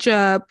own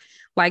ketchup.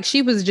 Like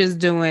she was just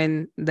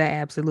doing the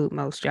absolute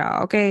most,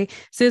 y'all. Okay.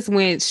 Sis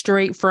went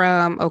straight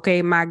from,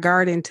 okay, my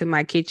garden to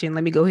my kitchen.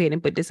 Let me go ahead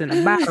and put this in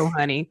a bottle,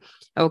 honey.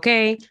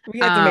 Okay. We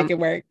have to make it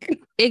work.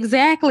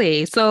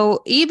 Exactly.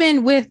 So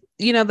even with,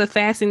 the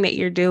fasting that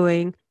you're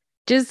doing,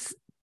 just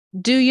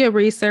do your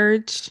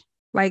research.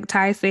 Like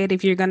Ty said,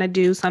 if you're going to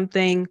do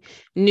something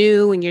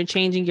new and you're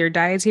changing your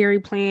dietary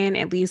plan,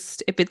 at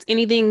least if it's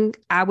anything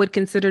I would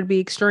consider to be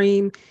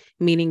extreme,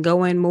 meaning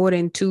going more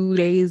than 2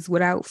 days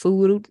without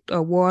food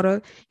or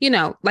water,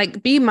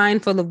 like be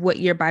mindful of what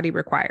your body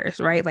requires,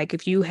 right? Like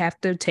if you have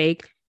to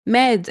take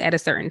meds at a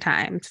certain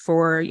time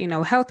for,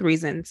 health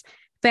reasons,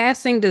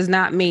 fasting does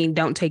not mean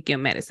don't take your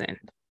medicine.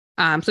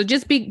 So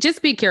just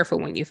be careful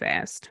when you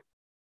fast.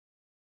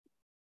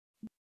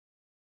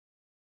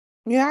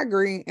 Yeah, I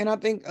agree. And I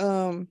think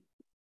that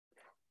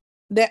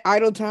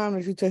idle time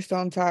that you touched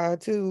on, Ty,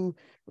 too,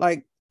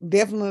 like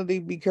definitely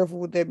be careful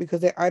with that,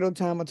 because that idle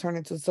time will turn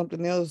into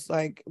something else.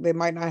 Like they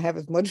might not have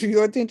as much of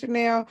your attention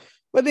now,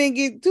 but then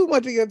get too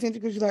much of your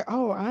attention because you're like,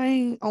 oh, I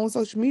ain't on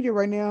social media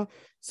right now,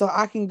 so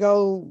I can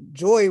go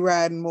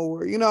joyriding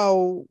more,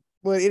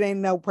 but it ain't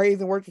no praise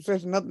and worship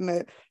session, nothing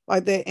that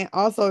like that. And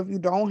also, if you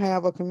don't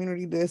have a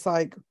community that's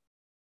like,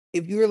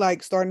 if you're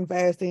like starting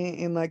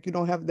fasting and like you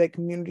don't have that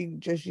community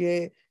just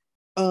yet,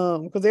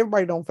 because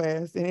everybody don't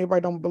fast and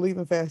everybody don't believe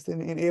in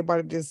fasting and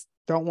everybody just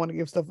don't want to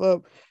give stuff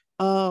up.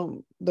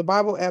 The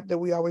Bible app that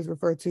we always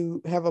refer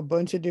to have a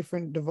bunch of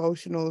different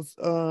devotionals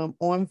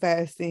on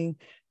fasting,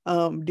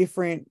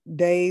 different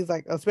days,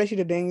 like especially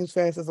the Daniel's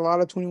fast. There's a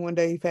lot of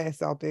 21-day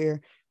fasts out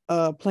there,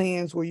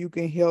 plans where you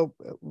can help,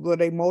 where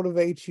they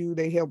motivate you,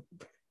 they help.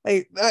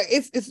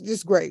 It's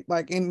just great.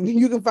 Like, and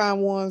you can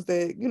find ones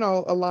that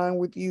align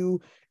with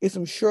you. It's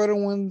some shorter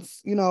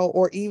ones,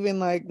 or even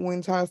like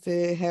when Ty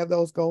said have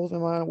those goals in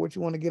mind, what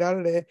you want to get out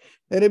of that.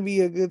 That'd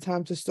be a good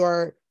time to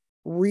start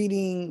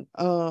reading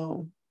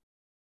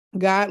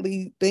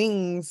godly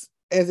things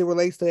as it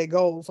relates to that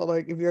goal. So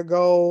like if your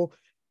goal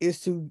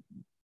is to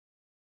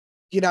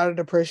get out of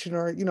depression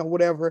or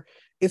whatever,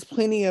 it's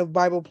plenty of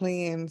Bible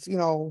plans,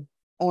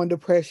 on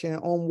depression,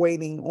 on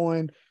waiting,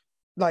 on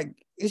like,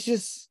 it's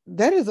just,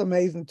 that is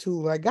amazing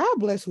too. Like, God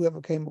bless whoever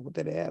came up with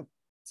that app.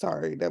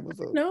 Sorry, that was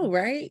No,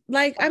 right?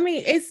 Like, I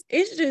mean, it's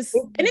just,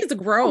 and it's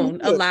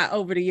grown a lot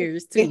over the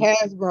years it too.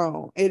 has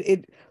grown.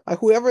 It like,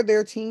 whoever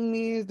their team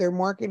is, their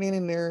marketing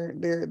and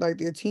their like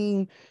their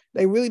team,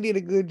 they really did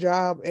a good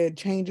job at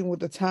changing with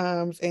the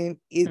times. And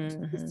it's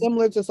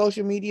similar to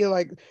social media,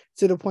 like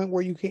to the point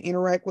where you can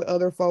interact with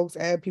other folks,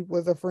 add people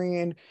as a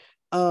friend,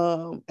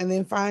 and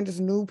then find just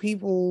new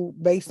people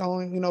based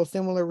on,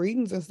 similar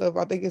readings and stuff.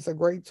 I think it's a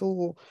great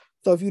tool.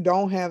 So if you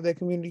don't have that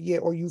community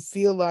yet, or you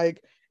feel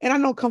like, and I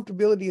know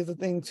comfortability is a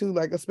thing too,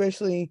 like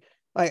especially,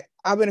 like,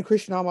 I've been a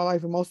Christian all my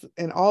life,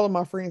 and all of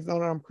my friends know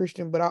that I'm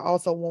Christian, but I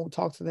also won't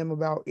talk to them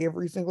about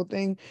every single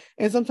thing.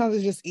 And sometimes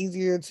it's just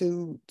easier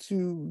to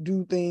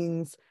do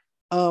things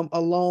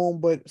alone,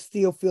 but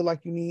still feel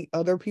like you need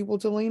other people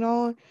to lean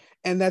on.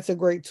 And that's a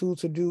great tool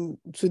to do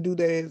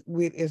that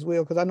with as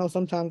well. Because I know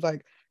sometimes,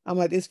 like, I'm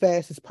like, this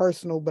fast is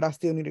personal, but I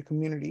still need a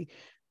community.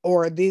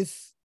 Or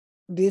this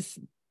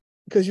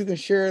because you can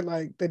share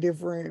like the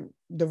different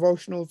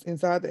devotionals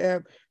inside the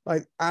app.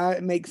 Like, I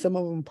make some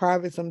of them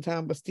private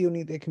sometimes, but still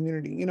need that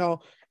community,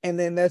 and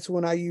then that's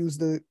when I use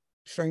the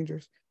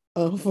strangers,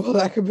 for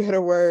lack of a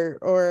better word,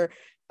 or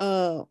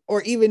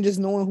even just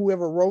knowing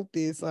whoever wrote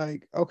this,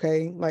 like,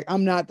 okay, like,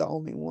 I'm not the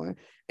only one.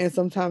 And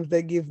sometimes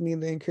that gives me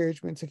the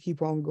encouragement to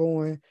keep on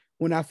going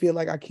when I feel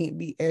like I can't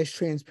be as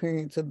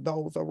transparent to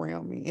those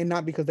around me, and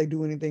not because they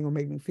do anything or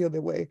make me feel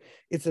that way.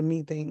 It's a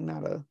me thing,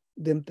 not a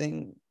them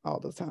thing all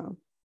the time.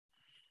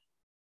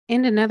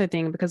 And another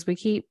thing, because we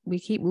keep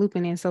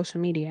looping in social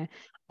media,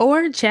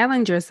 or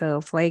challenge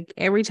yourself. Like,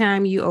 every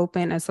time you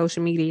open a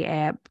social media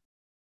app,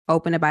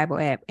 open a Bible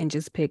app and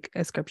just pick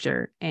a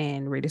scripture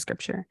and read a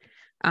scripture,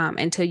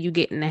 until you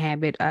get in the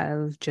habit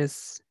of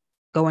just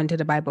going to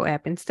the Bible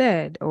app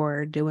instead,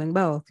 or doing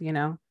both,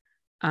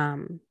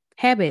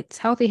 habits,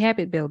 healthy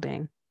habit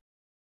building.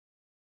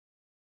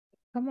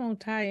 Come on,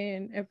 tie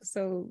in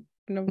episode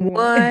number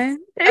 1.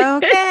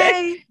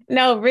 Okay.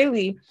 No,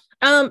 really.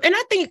 And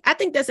I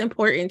think that's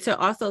important to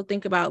also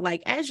think about,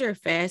 like, as you're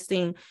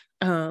fasting,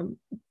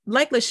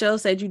 like Lachelle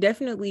said, you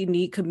definitely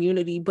need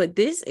community, but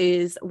this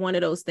is one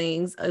of those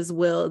things as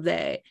well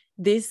that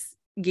this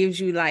gives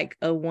you like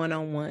a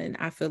one-on-one,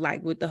 I feel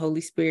like, with the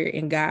Holy Spirit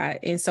and God.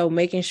 And so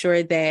making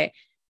sure that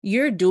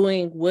you're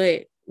doing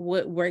what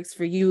works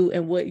for you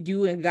and what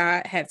you and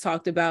God have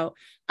talked about.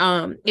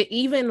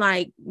 Even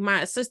like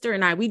my sister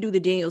and I, we do the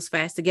Daniel's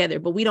fast together,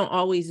 but we don't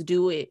always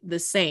do it the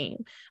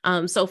same.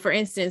 So for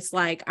instance,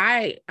 like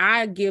I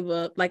give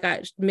up, like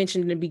I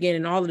mentioned in the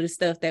beginning, all of the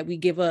stuff that we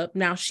give up.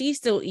 Now she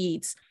still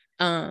eats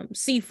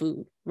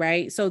seafood,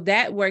 right? So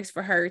that works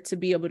for her to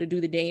be able to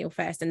do the Daniel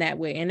fast in that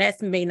way. And that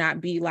may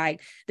not be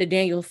like the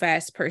Daniel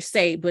fast per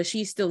se, but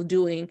she's still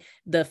doing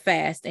the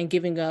fast and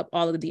giving up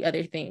all of the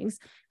other things.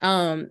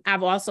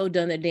 I've also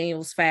done the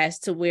Daniel's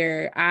fast to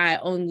where I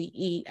only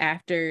eat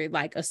after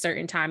like a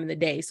certain time in the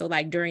day. So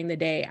like during the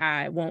day,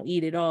 I won't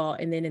eat at all.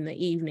 And then in the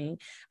evening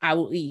I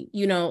will eat,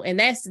 and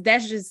that's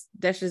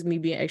just me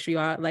being extra,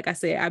 y'all. Like I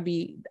said,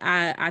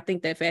 I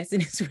think that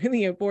fasting is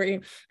really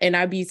important. And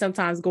I be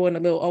sometimes going a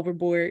little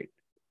overboard.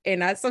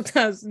 And I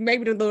sometimes,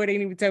 maybe the Lord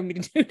ain't even tell me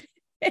to do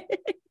that.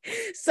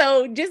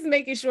 So just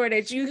making sure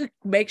that you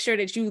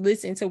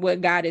listen to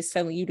what God is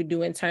telling you to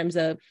do in terms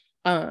of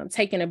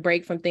taking a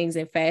break from things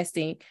and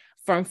fasting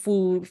from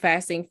food,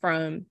 fasting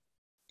from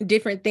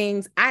different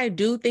things. I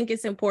do think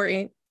it's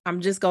important.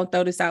 I'm just going to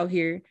throw this out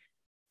here.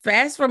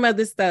 Fast from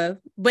other stuff,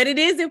 but it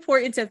is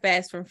important to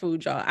fast from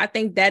food, y'all. I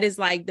think that is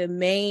like the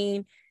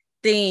main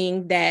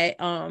thing that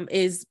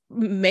is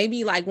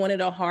maybe like one of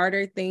the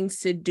harder things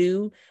to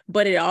do,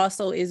 but it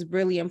also is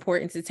really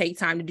important to take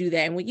time to do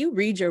that. And when you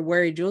read your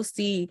word, you'll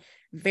see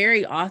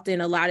very often,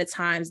 a lot of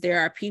times,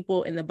 there are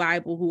people in the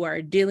Bible who are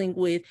dealing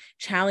with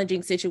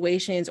challenging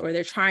situations, or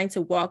they're trying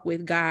to walk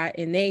with God,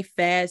 and they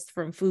fast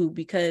from food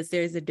because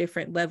there's a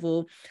different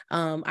level,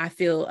 I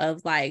feel,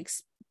 of like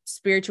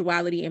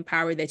spirituality and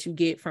power that you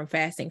get from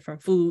fasting from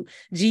food.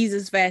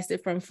 Jesus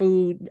fasted from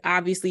food.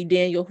 Obviously,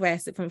 Daniel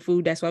fasted from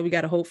food. That's why we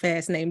got a whole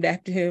fast named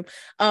after him.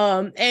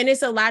 And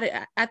it's a lot of,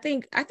 I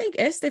think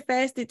Esther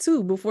fasted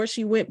too before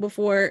she went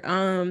before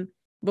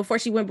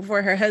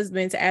her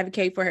husband to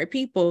advocate for her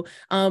people.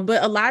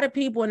 But a lot of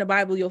people in the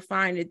Bible, you'll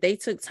find that they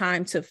took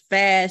time to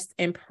fast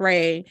and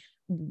pray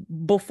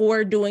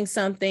before doing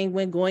something,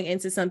 when going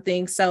into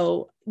something.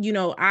 So,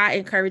 I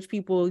encourage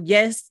people,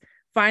 yes,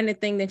 find the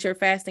thing that you're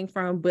fasting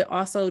from, but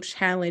also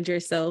challenge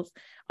yourself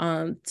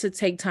to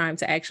take time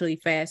to actually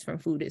fast from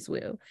food as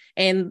well.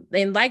 And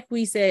like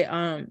we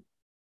said,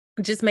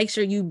 just make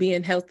sure you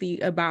being healthy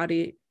about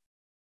it.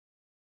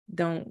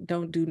 Don't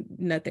do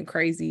nothing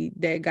crazy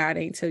that God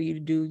ain't tell you to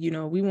do.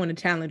 We want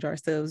to challenge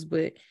ourselves,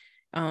 but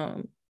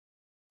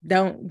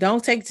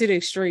don't take it to the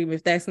extreme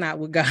if that's not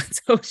what God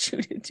told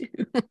you to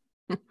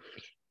do.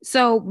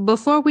 So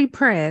before we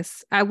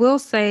press, I will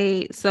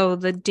say, so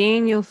the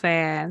Daniel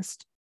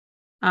fast,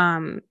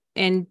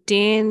 in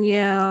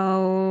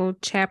Daniel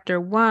chapter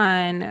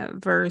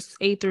 1, verse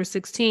 8 through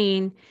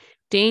 16,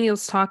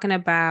 Daniel's talking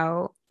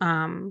about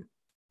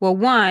well,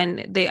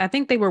 one, I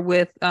think they were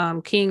with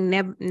King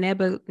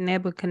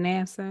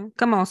Nebuchadnezzar.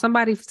 Come on,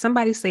 somebody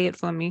say it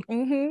for me.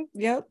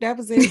 Yep, that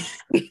was it.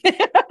 I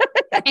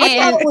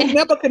thought it was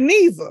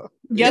Nebuchadnezzar.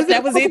 Yep,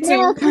 that was it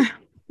too.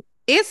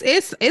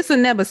 It's a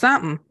Neb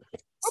something.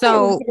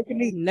 So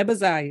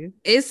Nebuchadnezzar.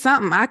 It's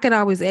something I could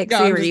always ask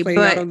Siri, but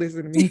y'all don't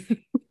listen to me.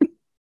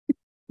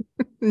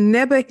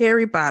 Never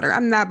Harry Potter.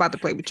 I'm not about to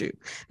play with you.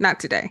 Not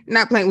today.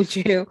 Not playing with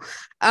you.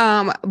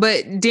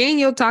 But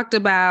Daniel talked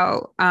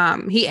about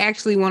he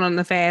actually went on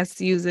the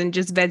fast using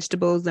just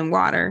vegetables and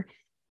water.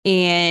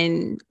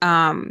 And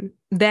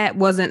that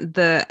wasn't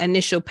the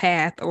initial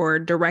path or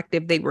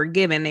directive they were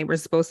given. They were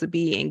supposed to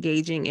be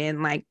engaging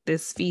in like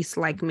this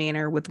feast-like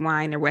manner with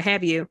wine or what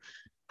have you.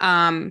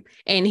 And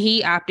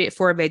he opted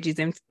for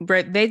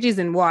veggies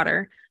and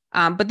water.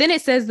 But then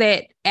it says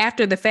that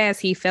after the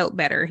fast, he felt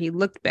better. He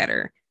looked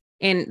better.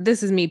 And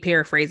this is me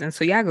paraphrasing,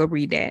 so y'all go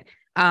read that.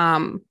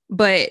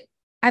 But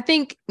I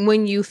think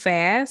when you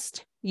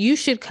fast, you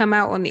should come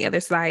out on the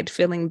other side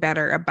feeling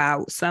better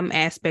about some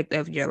aspect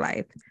of your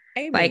life.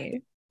 Amen.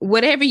 Like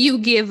whatever you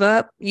give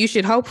up, you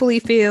should hopefully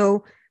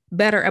feel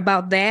better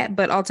about that.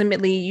 But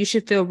ultimately, you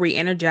should feel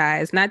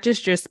re-energized, not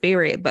just your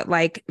spirit, but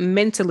like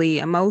mentally,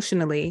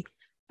 emotionally,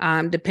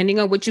 depending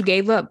on what you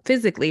gave up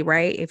physically,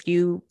 right? If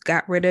you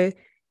got rid of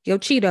your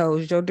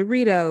Cheetos, your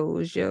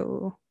Doritos,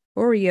 your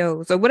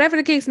Oreos, or whatever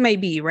the case may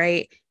be,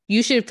 right?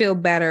 You should feel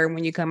better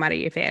when you come out of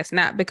your fast,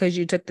 not because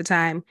you took the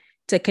time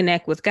to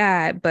connect with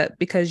God, but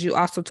because you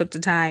also took the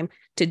time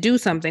to do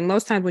something.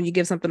 Most times when you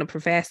give something up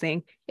for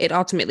fasting, it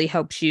ultimately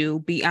helps you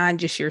beyond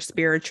just your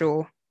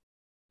spiritual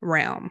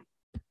realm.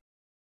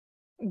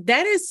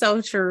 That is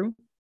so true.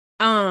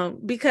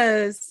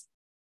 Because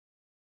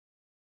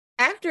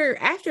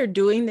after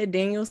doing the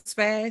Daniel's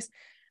fast,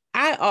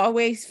 I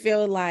always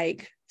feel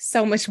like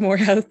so much more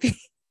healthy.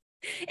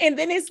 And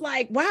then it's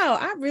like, wow,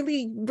 I'm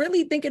really,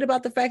 really thinking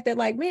about the fact that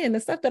like, man, the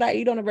stuff that I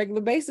eat on a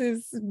regular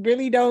basis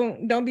really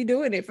don't be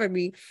doing it for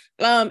me.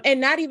 And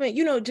not even,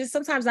 just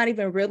sometimes not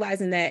even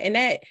realizing that. And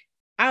that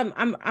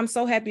I'm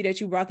so happy that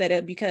you brought that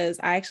up, because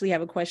I actually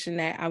have a question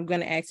that I'm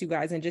going to ask you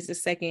guys in just a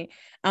second.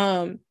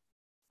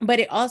 But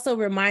it also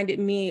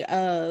reminded me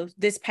of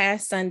this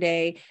past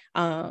Sunday,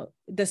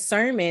 the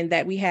sermon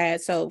that we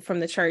had. So from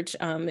the church,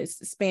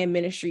 it's S.P.A.N.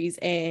 Ministries,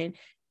 and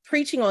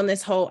preaching on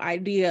this whole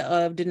idea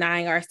of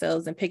denying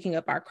ourselves and picking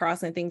up our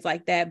cross and things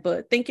like that.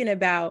 But thinking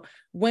about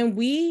when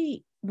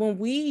we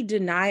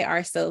deny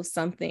ourselves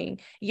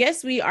something,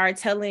 yes, we are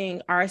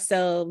telling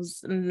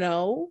ourselves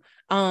no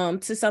to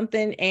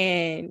something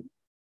and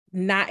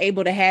not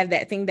able to have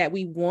that thing that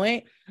we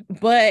want.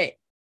 But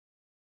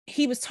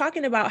he was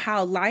talking about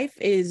how life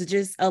is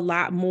just a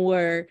lot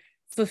more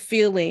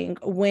fulfilling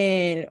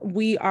when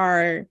we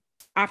are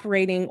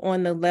operating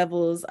on the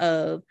levels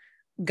of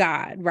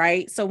God,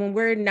 right? So when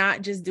we're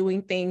not just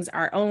doing things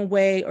our own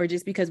way or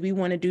just because we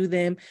want to do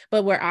them,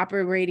 but we're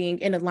operating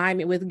in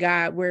alignment with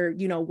God, we're,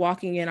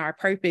 walking in our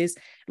purpose,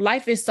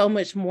 life is so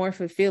much more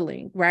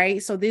fulfilling,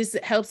 right? So this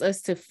helps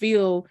us to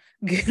feel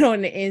good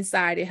on the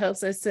inside. It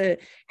helps us to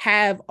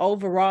have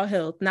overall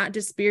health, not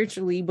just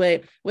spiritually,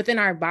 but within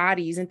our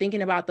bodies, and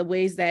thinking about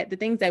the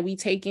things that we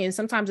take in,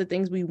 sometimes the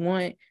things we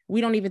want,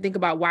 we don't even think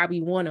about why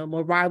we want them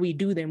or why we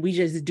do them. We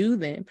just do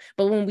them.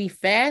 But when we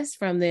fast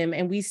from them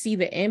and we see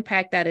the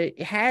impact that it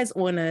has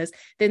on us,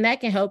 then that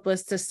can help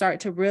us to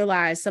start to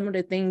realize some of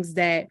the things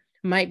that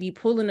might be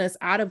pulling us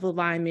out of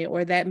alignment,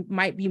 or that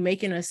might be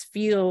making us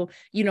feel,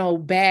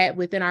 bad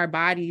within our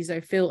bodies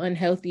or feel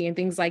unhealthy and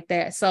things like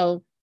that.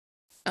 So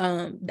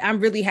I'm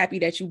really happy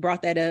that you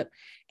brought that up.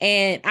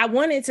 And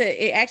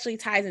it actually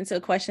ties into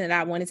a question that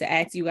I wanted to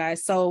ask you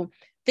guys. So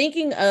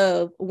thinking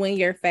of when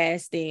you're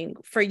fasting,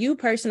 for you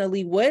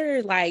personally, what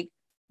are like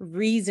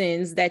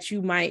reasons that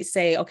you might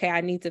say, okay,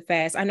 I need to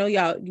fast? I know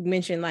you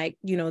mentioned like,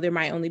 there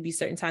might only be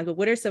certain times, but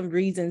what are some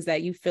reasons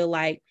that you feel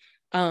like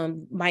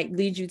might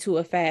lead you to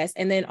a fast?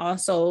 And then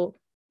also,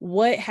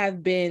 what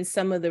have been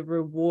some of the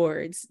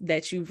rewards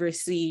that you've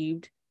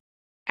received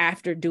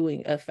after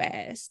doing a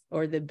fast,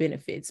 or the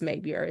benefits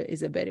maybe, or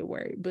is a better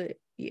word, but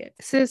yeah.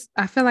 Sis,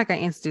 I feel like I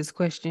answered this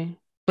question,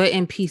 but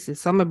in pieces.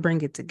 So I'm going to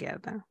bring it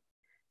together.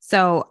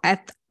 So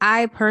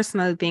I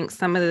personally think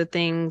some of the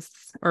things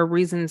or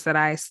reasons that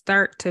I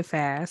start to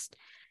fast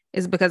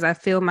is because I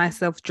feel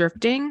myself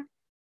drifting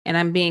and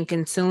I'm being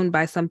consumed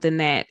by something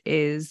that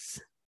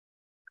has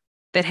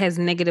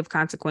negative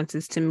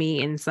consequences to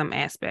me in some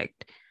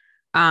aspect.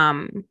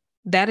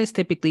 That is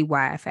typically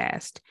why I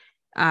fast.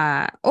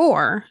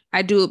 Or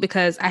I do it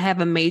because I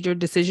have a major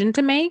decision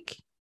to make,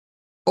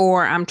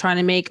 or I'm trying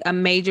to make a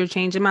major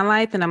change in my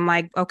life. And I'm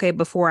like, okay,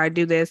 before I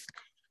do this,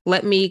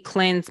 let me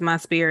cleanse my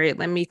spirit.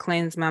 Let me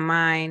cleanse my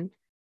mind.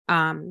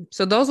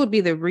 So those would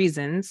be the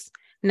reasons.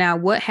 Now,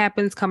 what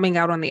happens coming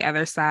out on the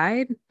other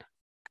side?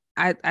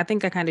 I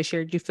think I kind of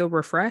shared, you feel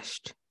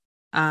refreshed.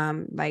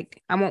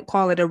 Like I won't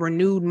call it a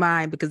renewed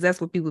mind because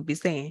that's what people be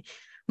saying,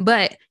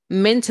 but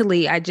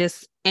mentally, I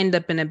just end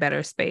up in a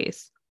better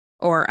space,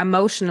 or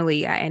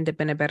emotionally, I end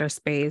up in a better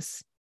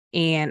space.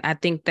 And I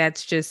think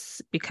that's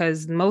just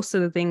because most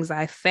of the things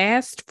I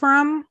fast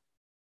from,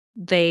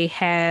 they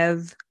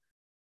have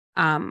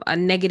a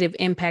negative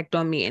impact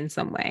on me in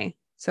some way.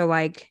 So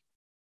like,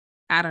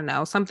 I don't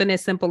know, something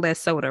as simple as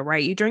soda,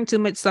 right? You drink too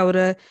much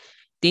soda,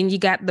 then you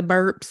got the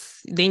burps,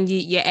 then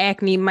your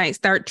acne might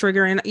start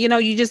triggering,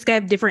 you just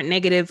have different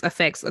negative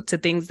effects to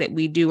things that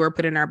we do or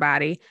put in our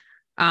body.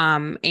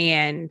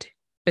 And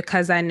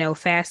because I know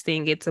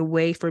fasting, it's a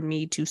way for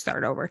me to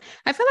start over.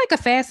 I feel like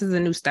a fast is a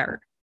new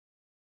start.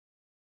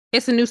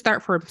 It's a new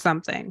start for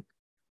something.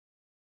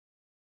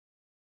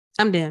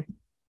 I'm done.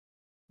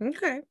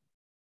 Okay.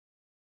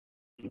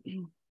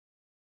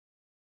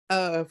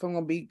 If I'm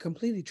gonna be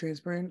completely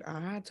transparent,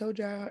 I told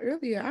y'all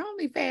earlier I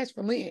only fast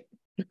for Lent.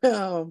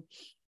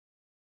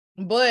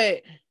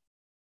 But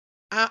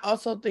I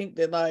also think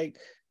that like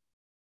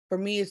for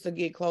me it's to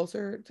get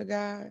closer to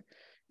God,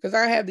 because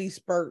I have these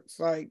spurts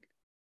like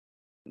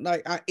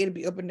it'll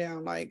be up and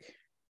down, like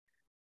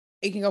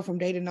it can go from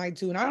day to night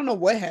too, and I don't know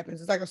what happens.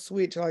 It's like a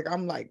switch. Like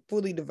I'm like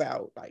fully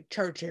devout, like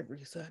church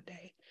every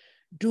Sunday,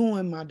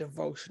 doing my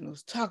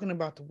devotionals, talking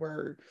about the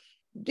word.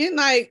 Then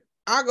like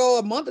I go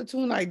a month or two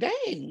and like,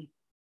 dang,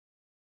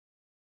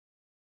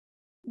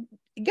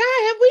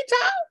 God, have we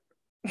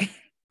talked?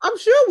 I'm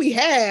sure we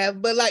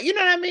have, but like, you know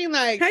what I mean?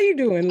 Like, how you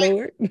doing,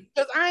 Lord?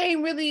 Because I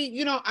ain't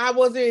really, I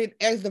wasn't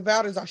as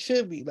devout as I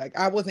should be. Like,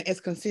 I wasn't as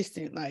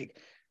consistent. Like,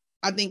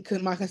 I think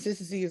my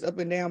consistency is up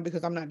and down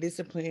because I'm not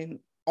disciplined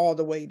all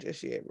the way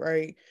just yet,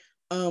 right?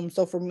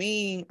 So for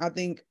me, I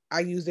think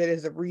I use that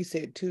as a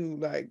reset too,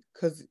 like,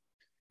 because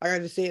like I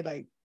just said,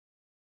 like,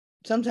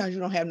 sometimes you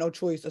don't have no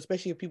choice,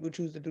 especially if people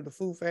choose to do the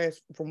food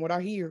fast, from what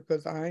I hear,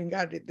 because I ain't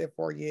got it that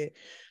far yet.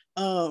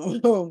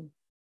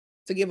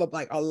 To give up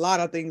like a lot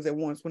of things at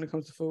once when it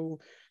comes to food.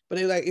 But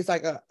it's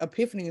like a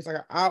epiphany, it's like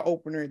an eye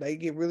opener. They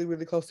get really,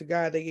 really close to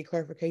God. They get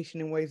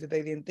clarification in ways that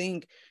they didn't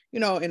think,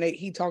 and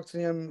he talks to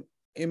them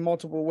in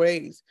multiple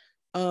ways.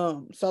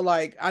 So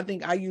like I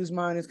think I use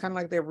mine as kind of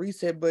like that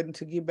reset button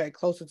to get back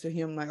closer to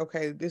him. Like,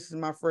 okay, this is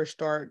my fresh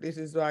start. This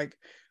is like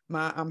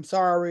I'm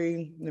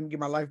sorry. Let me get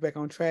my life back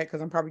on track,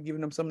 because I'm probably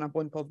giving them something I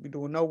wasn't supposed to be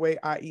doing. No way.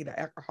 I eat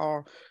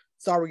alcohol.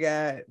 Sorry,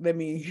 God. Let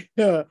me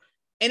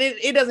and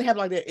it doesn't have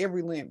like that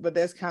every Lent, but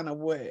that's kind of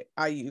what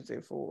I use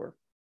it for.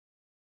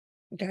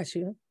 Got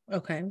you.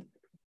 Okay.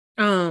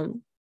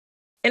 And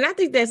I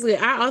think that's good.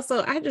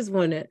 I just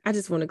want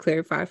to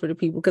clarify for the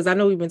people, because I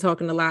know we've been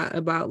talking a lot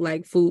about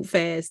like food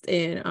fast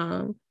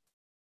and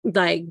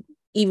like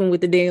even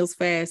with the Daniel's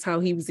fast, how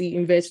he was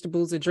eating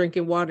vegetables and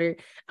drinking water.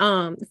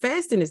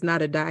 Fasting is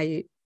not a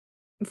diet.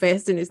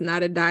 Fasting is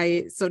not a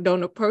diet, so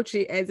don't approach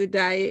it as a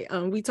diet.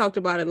 We talked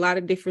about a lot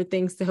of different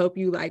things to help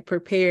you like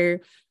prepare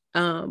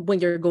when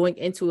you're going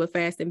into a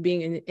fast and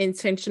being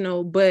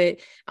intentional. But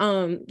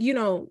I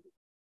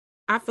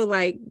feel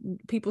like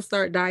people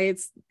start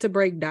diets to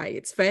break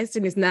diets.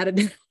 Fasting is not a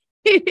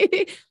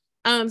diet.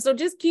 So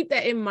just keep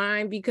that in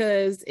mind,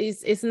 because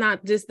it's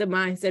not just the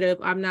mindset of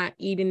I'm not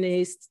eating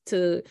this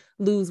to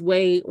lose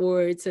weight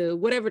or to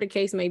whatever the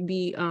case may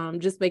be.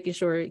 Just making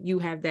sure you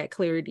have that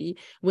clarity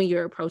when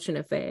you're approaching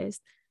a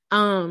fast.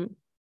 For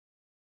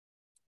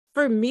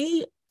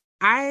me,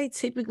 I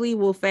typically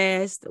will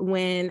fast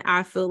when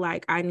I feel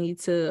like I need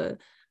to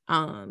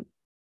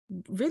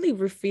really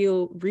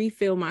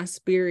refill my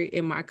spirit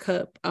in my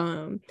cup.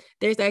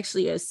 There's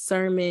actually a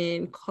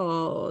sermon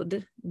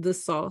called The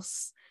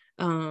Sauce.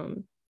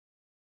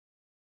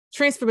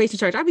 Transformation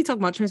Church. I'll be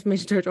talking about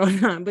Transformation Church all the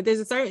time, but it's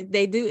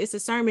a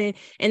sermon,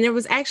 and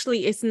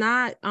it's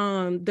not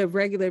the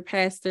regular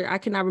pastor. I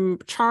cannot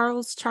remember.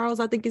 Charles,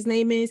 I think his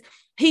name is.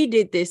 He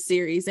did this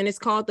series, and it's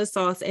called The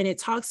Sauce, and it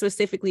talks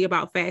specifically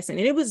about fasting.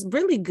 And it was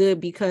really good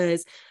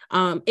because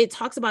it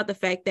talks about the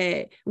fact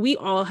that we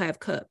all have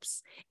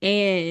cups,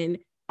 and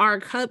our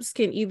cups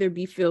can either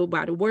be filled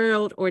by the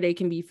world or they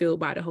can be filled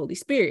by the Holy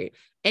Spirit.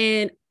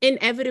 And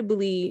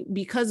inevitably,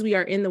 because we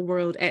are in the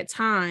world at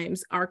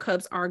times, our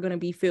cups are going to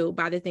be filled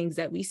by the things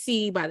that we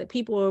see, by the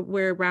people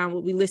we're around,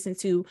 what we listen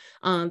to,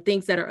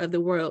 things that are of the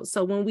world.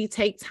 So when we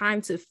take time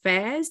to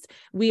fast,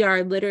 we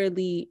are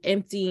literally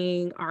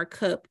emptying our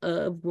cup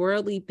of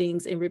worldly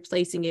things and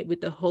replacing it with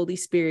the Holy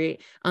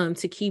Spirit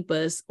to keep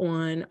us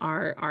on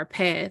our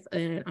path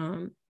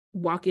and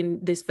walking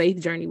this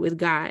faith journey with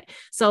God.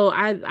 So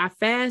I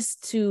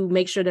fast to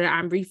make sure that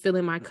I'm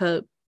refilling my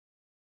cup.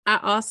 I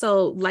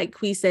also, like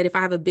Quee said, if I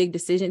have a big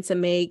decision to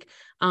make,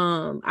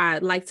 I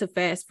like to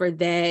fast for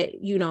that.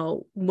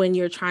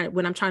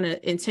 When I'm trying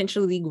to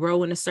intentionally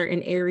grow in a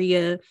certain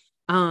area,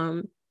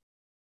 when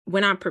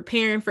I'm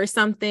preparing for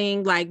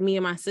something, like me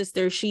and my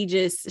sister, she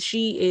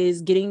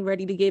is getting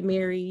ready to get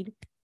married.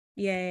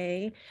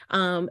 Yay.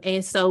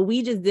 And so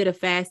we just did a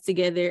fast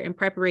together in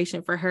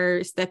preparation for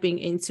her stepping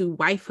into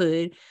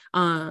wifehood.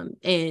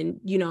 And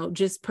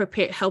just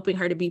helping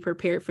her to be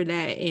prepared for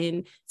that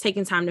and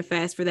taking time to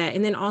fast for that.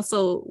 And then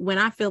also when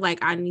I feel like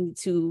I need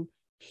to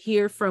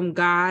hear from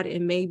God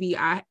and maybe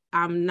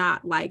I'm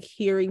not like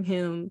hearing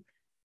him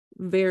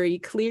very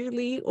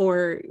clearly,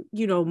 or,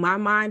 you know, my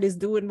mind is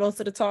doing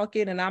most of the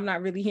talking and I'm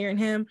not really hearing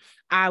him,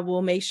 I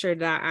will make sure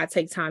that I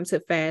take time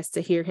to fast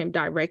to hear him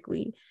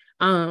directly.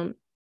 And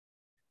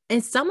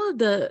some of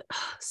the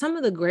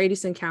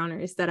greatest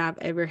encounters that I've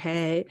ever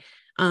had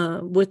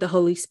with the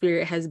Holy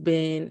Spirit has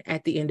been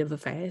at the end of a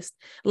fast.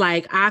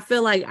 Like, I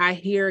feel like I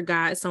hear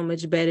God so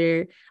much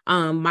better.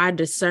 My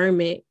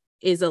discernment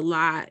is a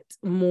lot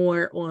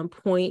more on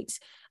point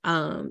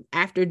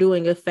after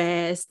doing a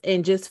fast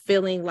and just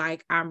feeling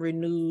like I'm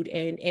renewed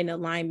and in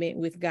alignment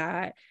with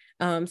God.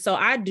 So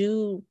I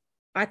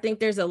think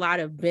there's a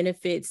lot of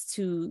benefits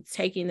to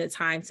taking the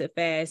time to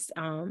fast.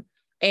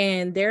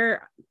 And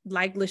there,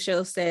 like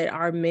Lachelle said,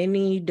 are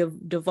many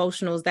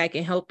devotionals that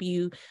can help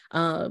you.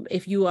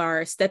 If you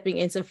are stepping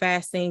into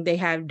fasting, they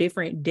have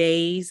different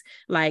days.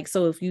 Like,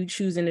 so if you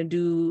choosing to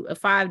do a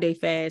 5-day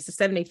fast, a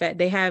 7-day fast,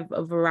 they have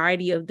a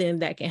variety of them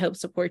that can help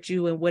support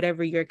you in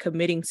whatever you're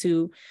committing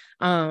to.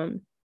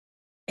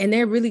 And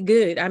they're really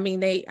good. I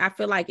mean, I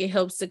feel like it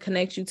helps to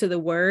connect you to the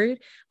word,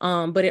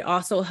 but it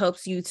also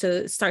helps you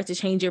to start to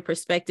change your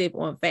perspective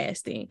on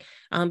fasting.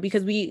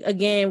 Because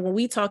when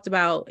we talked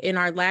about in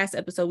our last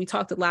episode, we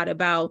talked a lot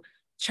about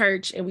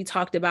church and we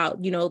talked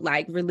about, you know,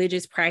 like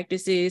religious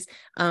practices.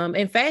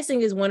 And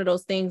fasting is one of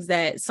those things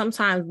that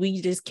sometimes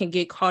we just can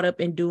get caught up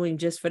in doing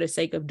just for the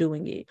sake of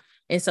doing it.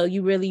 And so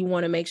you really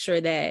want to make sure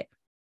that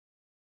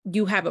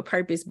you have a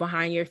purpose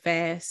behind your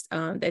fast,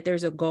 that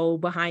there's a goal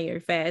behind your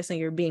fast and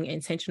you're being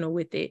intentional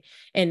with it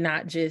and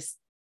not just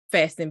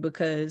fasting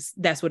because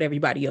that's what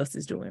everybody else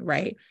is doing,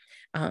 right?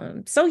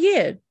 So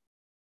yeah,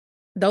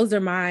 those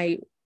are my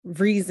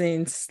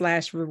reasons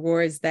 /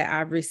 rewards that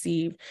I've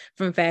received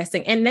from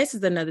fasting. And this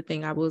is another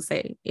thing I will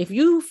say. If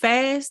you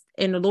fast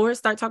and the Lord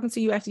start talking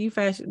to you after you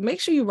fast,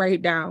 make sure you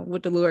write down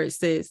what the Lord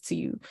says to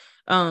you,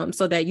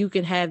 so that you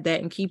can have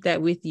that and keep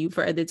that with you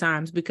for other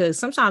times, because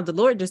sometimes the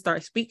Lord just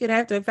starts speaking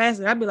after a fast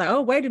and I'd be like,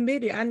 oh, wait a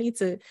minute, I need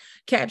to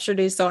capture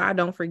this so I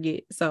don't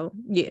forget. So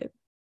yeah.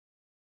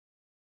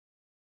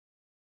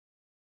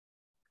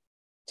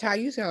 Ty,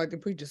 you sound like the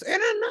preachers.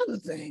 And another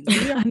thing.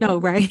 I know,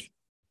 right?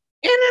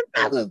 And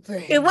another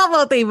thing. And one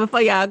more thing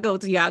before y'all go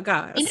to y'all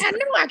cars. And I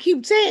know I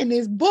keep saying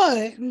this,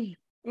 but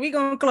we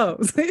gonna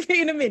close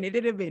in a minute.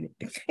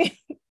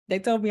 They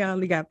told me I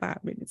only got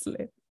 5 minutes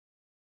left.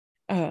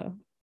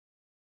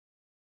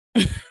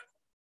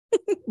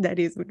 That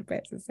is what the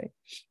pastor said.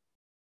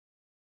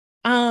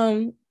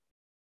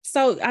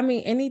 So I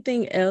mean,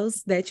 anything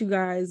else that you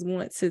guys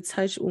want to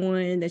touch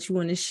on, that you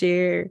want to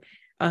share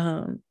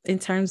in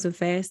terms of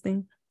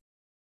fasting?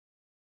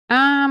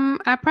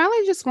 I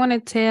probably just want to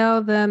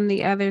tell them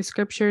the other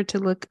scripture to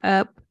look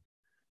up.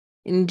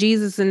 And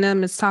Jesus and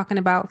them is talking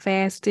about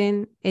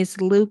fasting. It's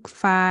Luke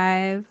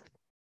 5,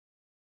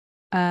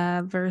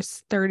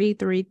 verse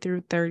 33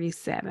 through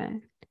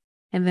 37.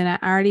 And then I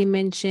already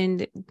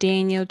mentioned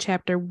Daniel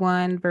chapter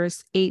 1,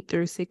 verse 8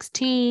 through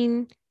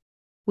 16.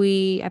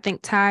 I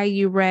think, Ty,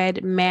 you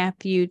read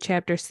Matthew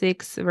chapter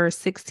 6, verse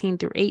 16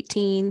 through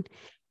 18.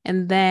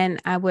 And then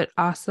I would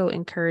also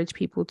encourage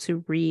people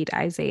to read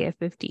Isaiah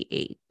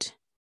 58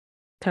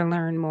 to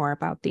learn more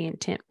about the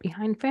intent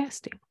behind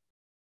fasting.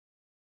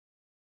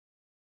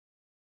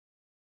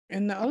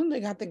 And the other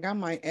thing I think I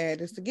might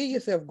add is to give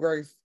yourself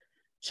grace,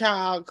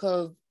 child,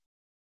 because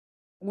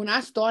when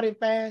I started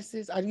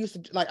fasts, I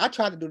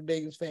tried to do the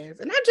daily fast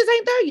and I just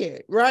ain't there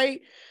yet,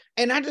 right?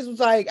 And I just was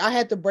like, I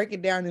had to break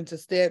it down into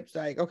steps,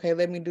 like, okay,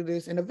 let me do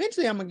this. And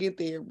eventually I'm going to get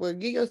there, but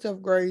give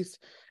yourself grace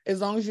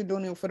as long as you're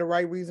doing it for the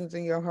right reasons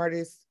and your heart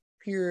is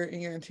pure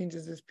and your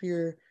intentions is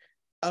pure.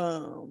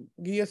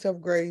 Give yourself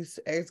grace,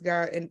 ask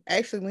God, and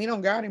actually lean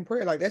on God in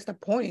prayer. Like, that's the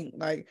point.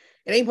 Like,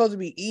 it ain't supposed to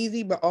be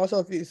easy, but also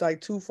if it's like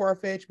too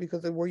far-fetched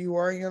because of where you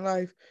are in your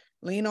life,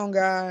 lean on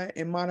God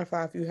and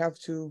modify if you have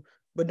to,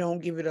 but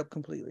don't give it up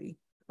completely.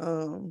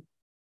 Because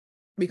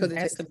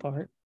that's the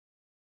part.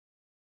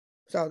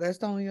 So that's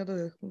the only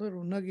other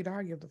little nugget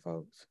I give the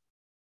folks.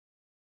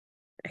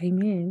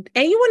 Amen.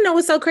 And you wouldn't know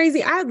what's so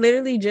crazy. I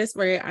literally just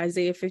read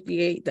Isaiah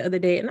 58 the other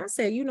day, and I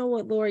said, you know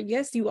what, Lord,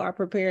 yes, you are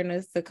preparing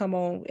us to come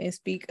on and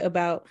speak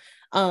about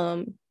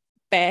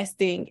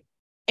fasting,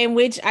 in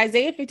which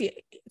Isaiah 50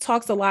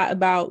 talks a lot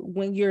about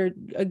when you're,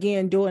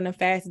 again, doing a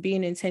fast,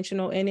 being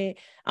intentional in it,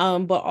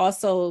 but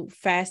also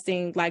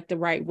fasting like the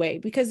right way,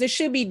 because it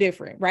should be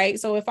different, right?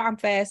 So if I'm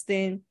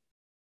fasting,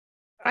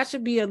 I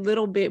should be a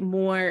little bit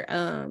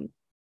more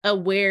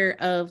aware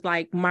of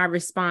like my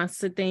response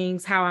to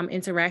things, how I'm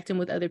interacting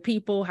with other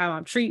people, how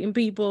I'm treating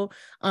people,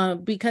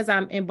 because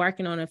I'm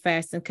embarking on a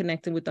fast and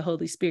connecting with the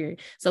Holy Spirit.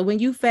 So when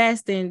you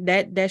fasting,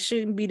 that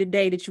shouldn't be the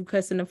day that you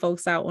cussing the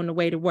folks out on the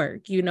way to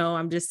work. You know,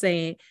 I'm just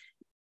saying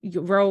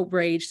your road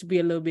rage to be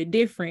a little bit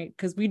different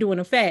because we're doing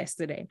a fast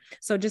today.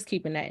 So just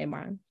keeping that in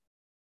mind.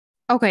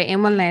 Okay,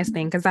 and one last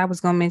thing, because I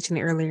was going to mention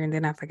it earlier and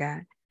then I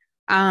forgot.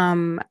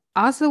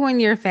 Also, when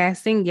you're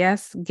fasting,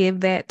 yes, give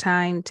that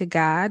time to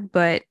God,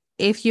 but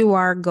if you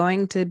are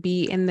going to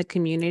be in the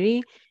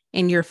community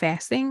and you're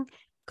fasting,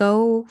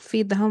 go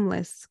feed the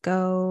homeless,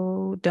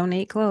 go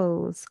donate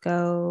clothes,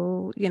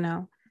 go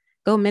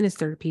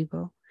minister to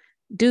people.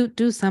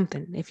 do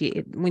something.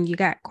 When you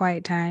got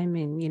quiet time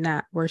and you're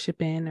not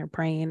worshiping or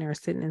praying or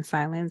sitting in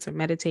silence or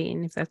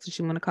meditating, if that's what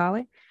you want to call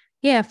it,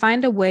 yeah,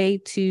 find a way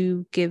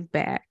to give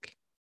back.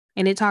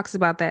 And it talks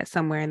about that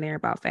somewhere in there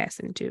about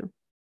fasting too.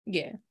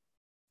 Yeah,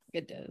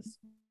 it does.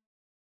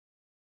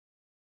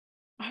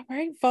 All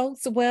right,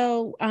 folks.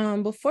 Well,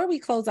 before we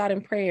close out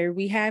in prayer,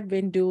 we have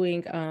been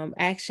doing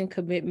action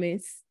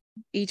commitments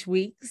each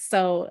week.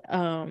 So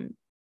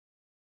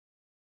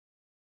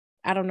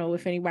I don't know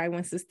if anybody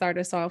wants to start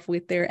us off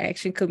with their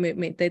action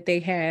commitment that they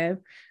have.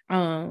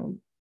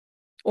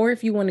 Or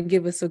if you want to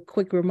give us a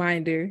quick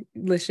reminder,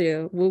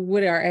 Lachelle,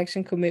 what our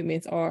action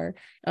commitments are,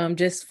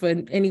 just for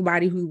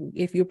anybody who,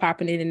 if you're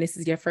popping in and this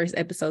is your first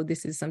episode,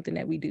 this is something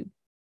that we do.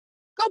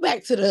 Go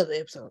back to the other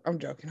episode. I'm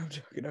joking.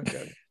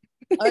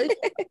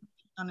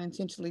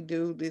 Unintentionally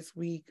do this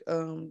week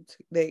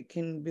that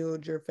can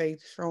build your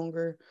faith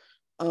stronger,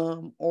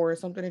 or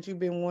something that you've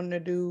been wanting to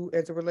do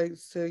as it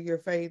relates to your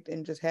faith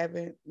and just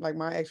haven't. Like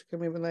my action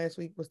commitment last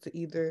week was to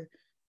either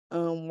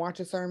watch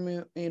a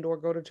sermon and or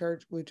go to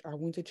church, which I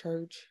went to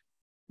church.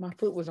 My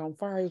foot was on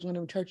fire. It was one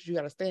of them churches you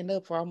got to stand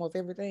up for almost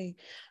everything.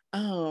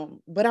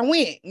 But I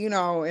went,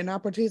 and I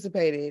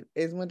participated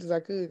as much as I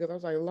could because I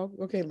was like,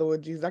 okay,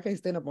 Lord Jesus, I can't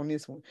stand up on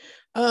this one.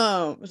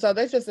 So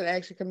that's just an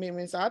action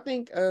commitment. So I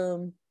think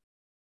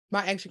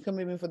my action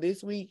commitment for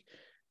this week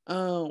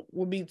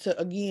would be to,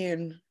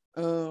 again,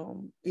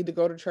 either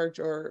go to church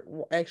or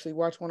actually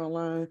watch one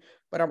online.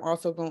 But I'm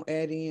also going to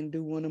add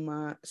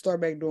in, start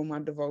back doing my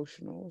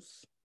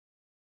devotionals.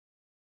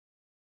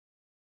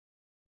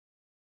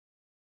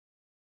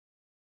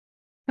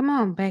 Come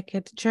on, back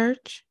at the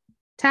church.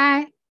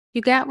 Ty,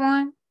 you got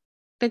one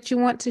that you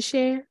want to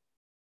share?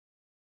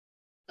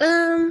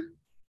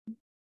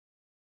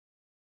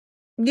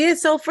 Yeah,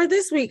 so for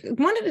this week,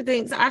 one of the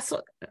things I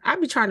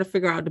be trying to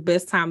figure out the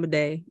best time of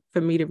day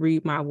for me to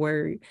read my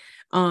word.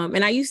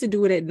 And I used to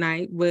do it at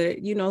night, but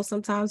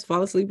sometimes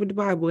fall asleep with the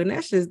Bible, and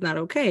that's just not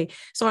okay.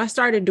 So I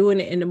started doing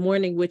it in the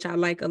morning, which I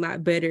like a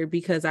lot better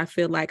because I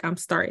feel like I'm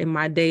starting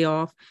my day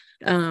off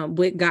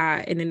with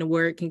God, and then the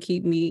word can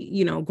keep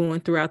me,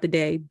 going throughout the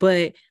day.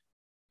 But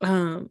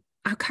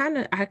I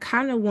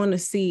kind of want to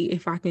see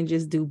if I can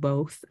just do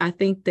both. I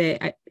think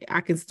that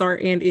I can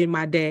start and end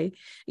my day,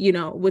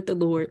 with the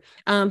Lord.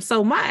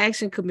 So my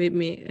action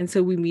commitment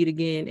until we meet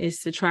again is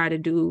to try to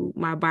do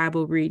my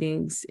Bible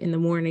readings in the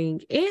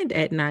morning and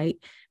at night,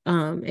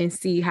 and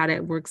see how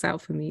that works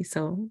out for me.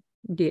 So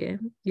yeah,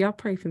 y'all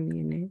pray for me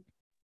in there.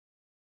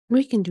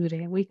 We can do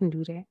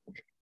that.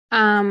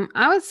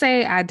 I would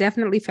say I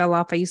definitely fell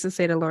off. I used to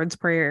say the Lord's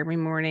Prayer every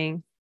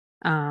morning.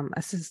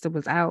 A sister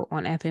was out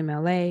on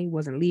FMLA,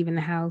 wasn't leaving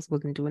the house,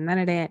 wasn't doing none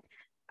of that.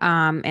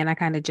 And I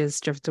kind of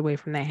just drifted away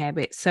from that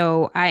habit.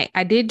 So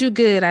I did do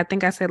good. I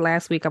think I said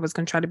last week I was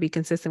going to try to be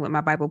consistent with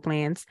my Bible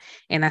plans,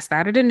 and I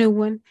started a new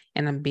one,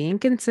 and I'm being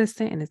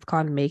consistent, and it's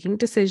called Making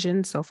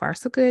Decisions. So far,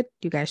 so good.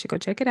 You guys should go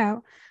check it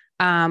out.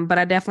 But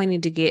I definitely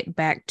need to get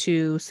back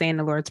to saying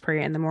the Lord's Prayer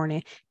in the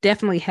morning.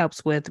 Definitely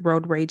helps with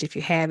road rage if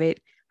you have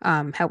it.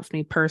 Helps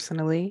me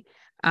personally.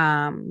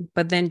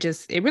 But then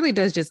it really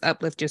does just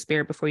uplift your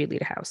spirit before you leave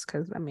the house.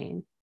 Cause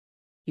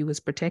you was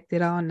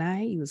protected all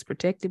night. You was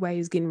protected while you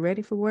was getting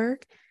ready for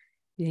work.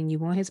 And you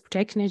want his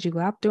protection as you go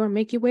out the door and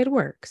make your way to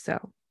work.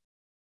 So.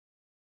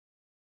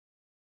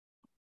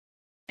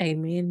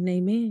 Amen.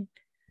 Amen.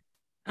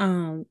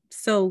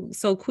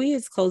 So Queen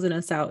is closing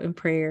us out in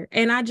prayer.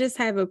 And I just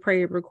have a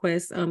prayer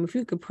request. If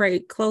you could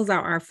close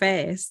out our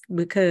fast,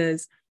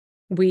 because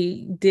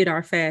we did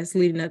our fast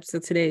leading up to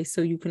today.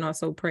 So you can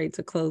also pray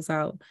to close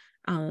out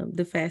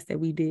the fast that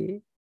we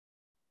did.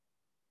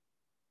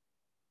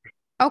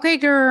 Okay,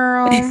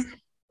 girl. If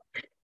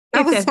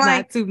that's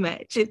not too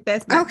much. If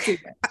that's not too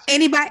much.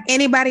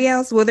 Anybody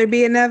else? Will there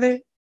be another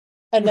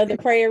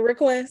prayer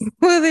request?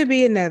 Will there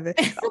be another?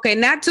 Okay,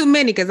 not too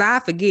many because I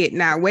forget.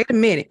 Now, wait a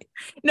minute.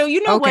 No,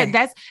 you know what?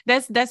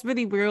 That's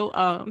really real.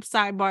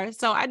 Sidebar.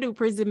 So I do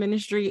prison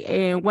ministry,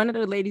 and one of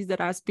the ladies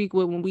that I speak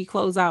with when we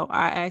close out,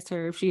 I asked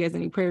her if she has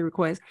any prayer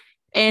requests.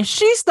 And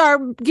she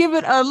started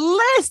giving a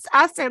list.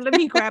 I said, let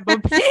me grab a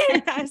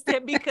pen. I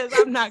said, because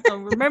I'm not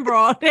going to remember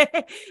all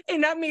that.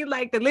 And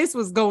the list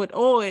was going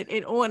on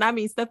and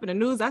on. Stuff in the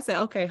news. I said,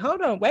 okay,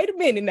 hold on. Wait a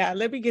minute now.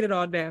 Let me get it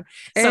all down.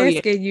 So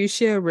asking you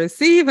shall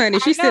receive, honey.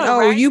 She said, oh,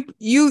 right?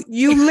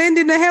 you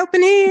lending a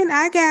helping hand.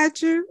 I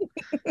got you.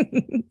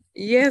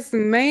 Yes,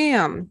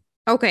 ma'am.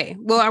 Okay.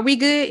 Well, are we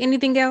good?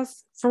 Anything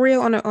else for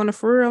real on a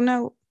for real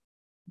note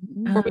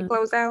before we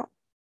close out?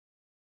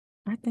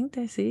 I think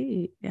that's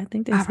it. All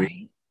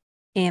right.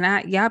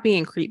 And y'all be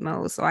in creep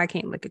mode, so I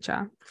can't look at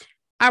y'all.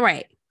 All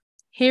right.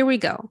 Here we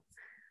go.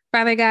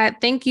 Father God,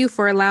 thank you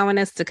for allowing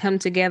us to come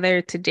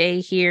together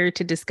today here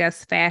to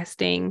discuss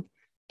fasting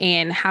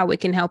and how it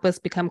can help us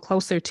become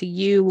closer to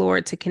you,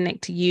 Lord, to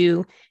connect to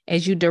you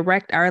as you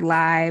direct our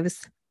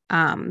lives.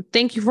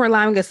 Thank you for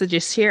allowing us to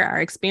just share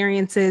our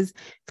experiences,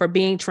 for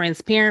being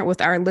transparent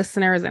with our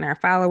listeners and our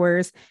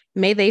followers.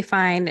 May they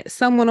find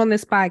someone on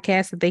this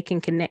podcast that they can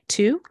connect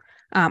to.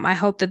 I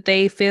hope that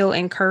they feel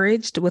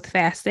encouraged with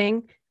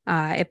fasting,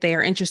 If they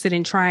are interested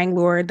in trying,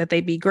 Lord, that they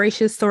be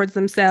gracious towards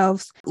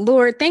themselves.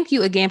 Lord, thank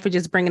you again for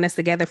just bringing us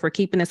together, for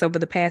keeping us over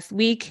the past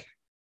week.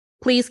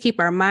 Please keep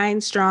our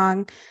minds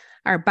strong,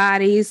 our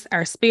bodies,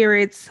 our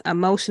spirits,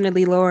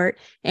 emotionally, Lord.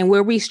 And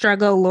where we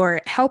struggle,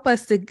 Lord, help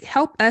us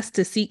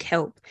to seek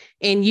help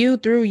in you,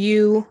 through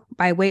you,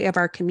 by way of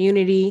our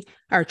community,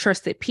 our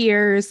trusted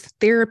peers,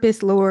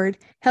 therapists, Lord.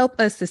 Help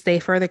us to stay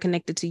further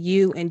connected to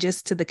you and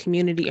just to the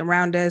community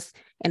around us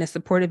in a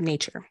supportive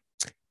nature.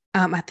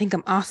 I think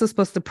I'm also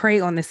supposed to pray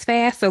on this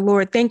fast. So,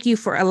 Lord, thank you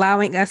for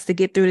allowing us to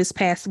get through this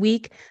past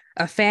week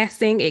of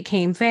fasting. It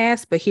came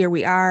fast, but here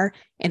we are.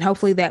 And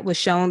hopefully that was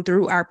shown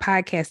through our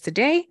podcast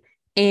today.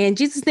 In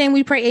Jesus' name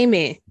we pray,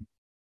 amen.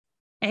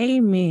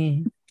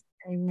 Amen.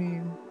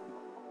 Amen.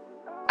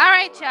 All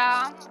right,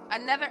 y'all.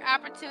 Another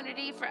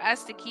opportunity for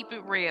us to keep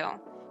it real.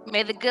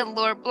 May the good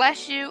Lord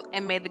bless you,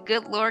 and may the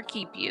good Lord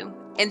keep you.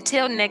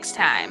 Until next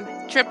time,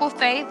 Triple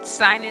Faith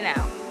signing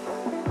out.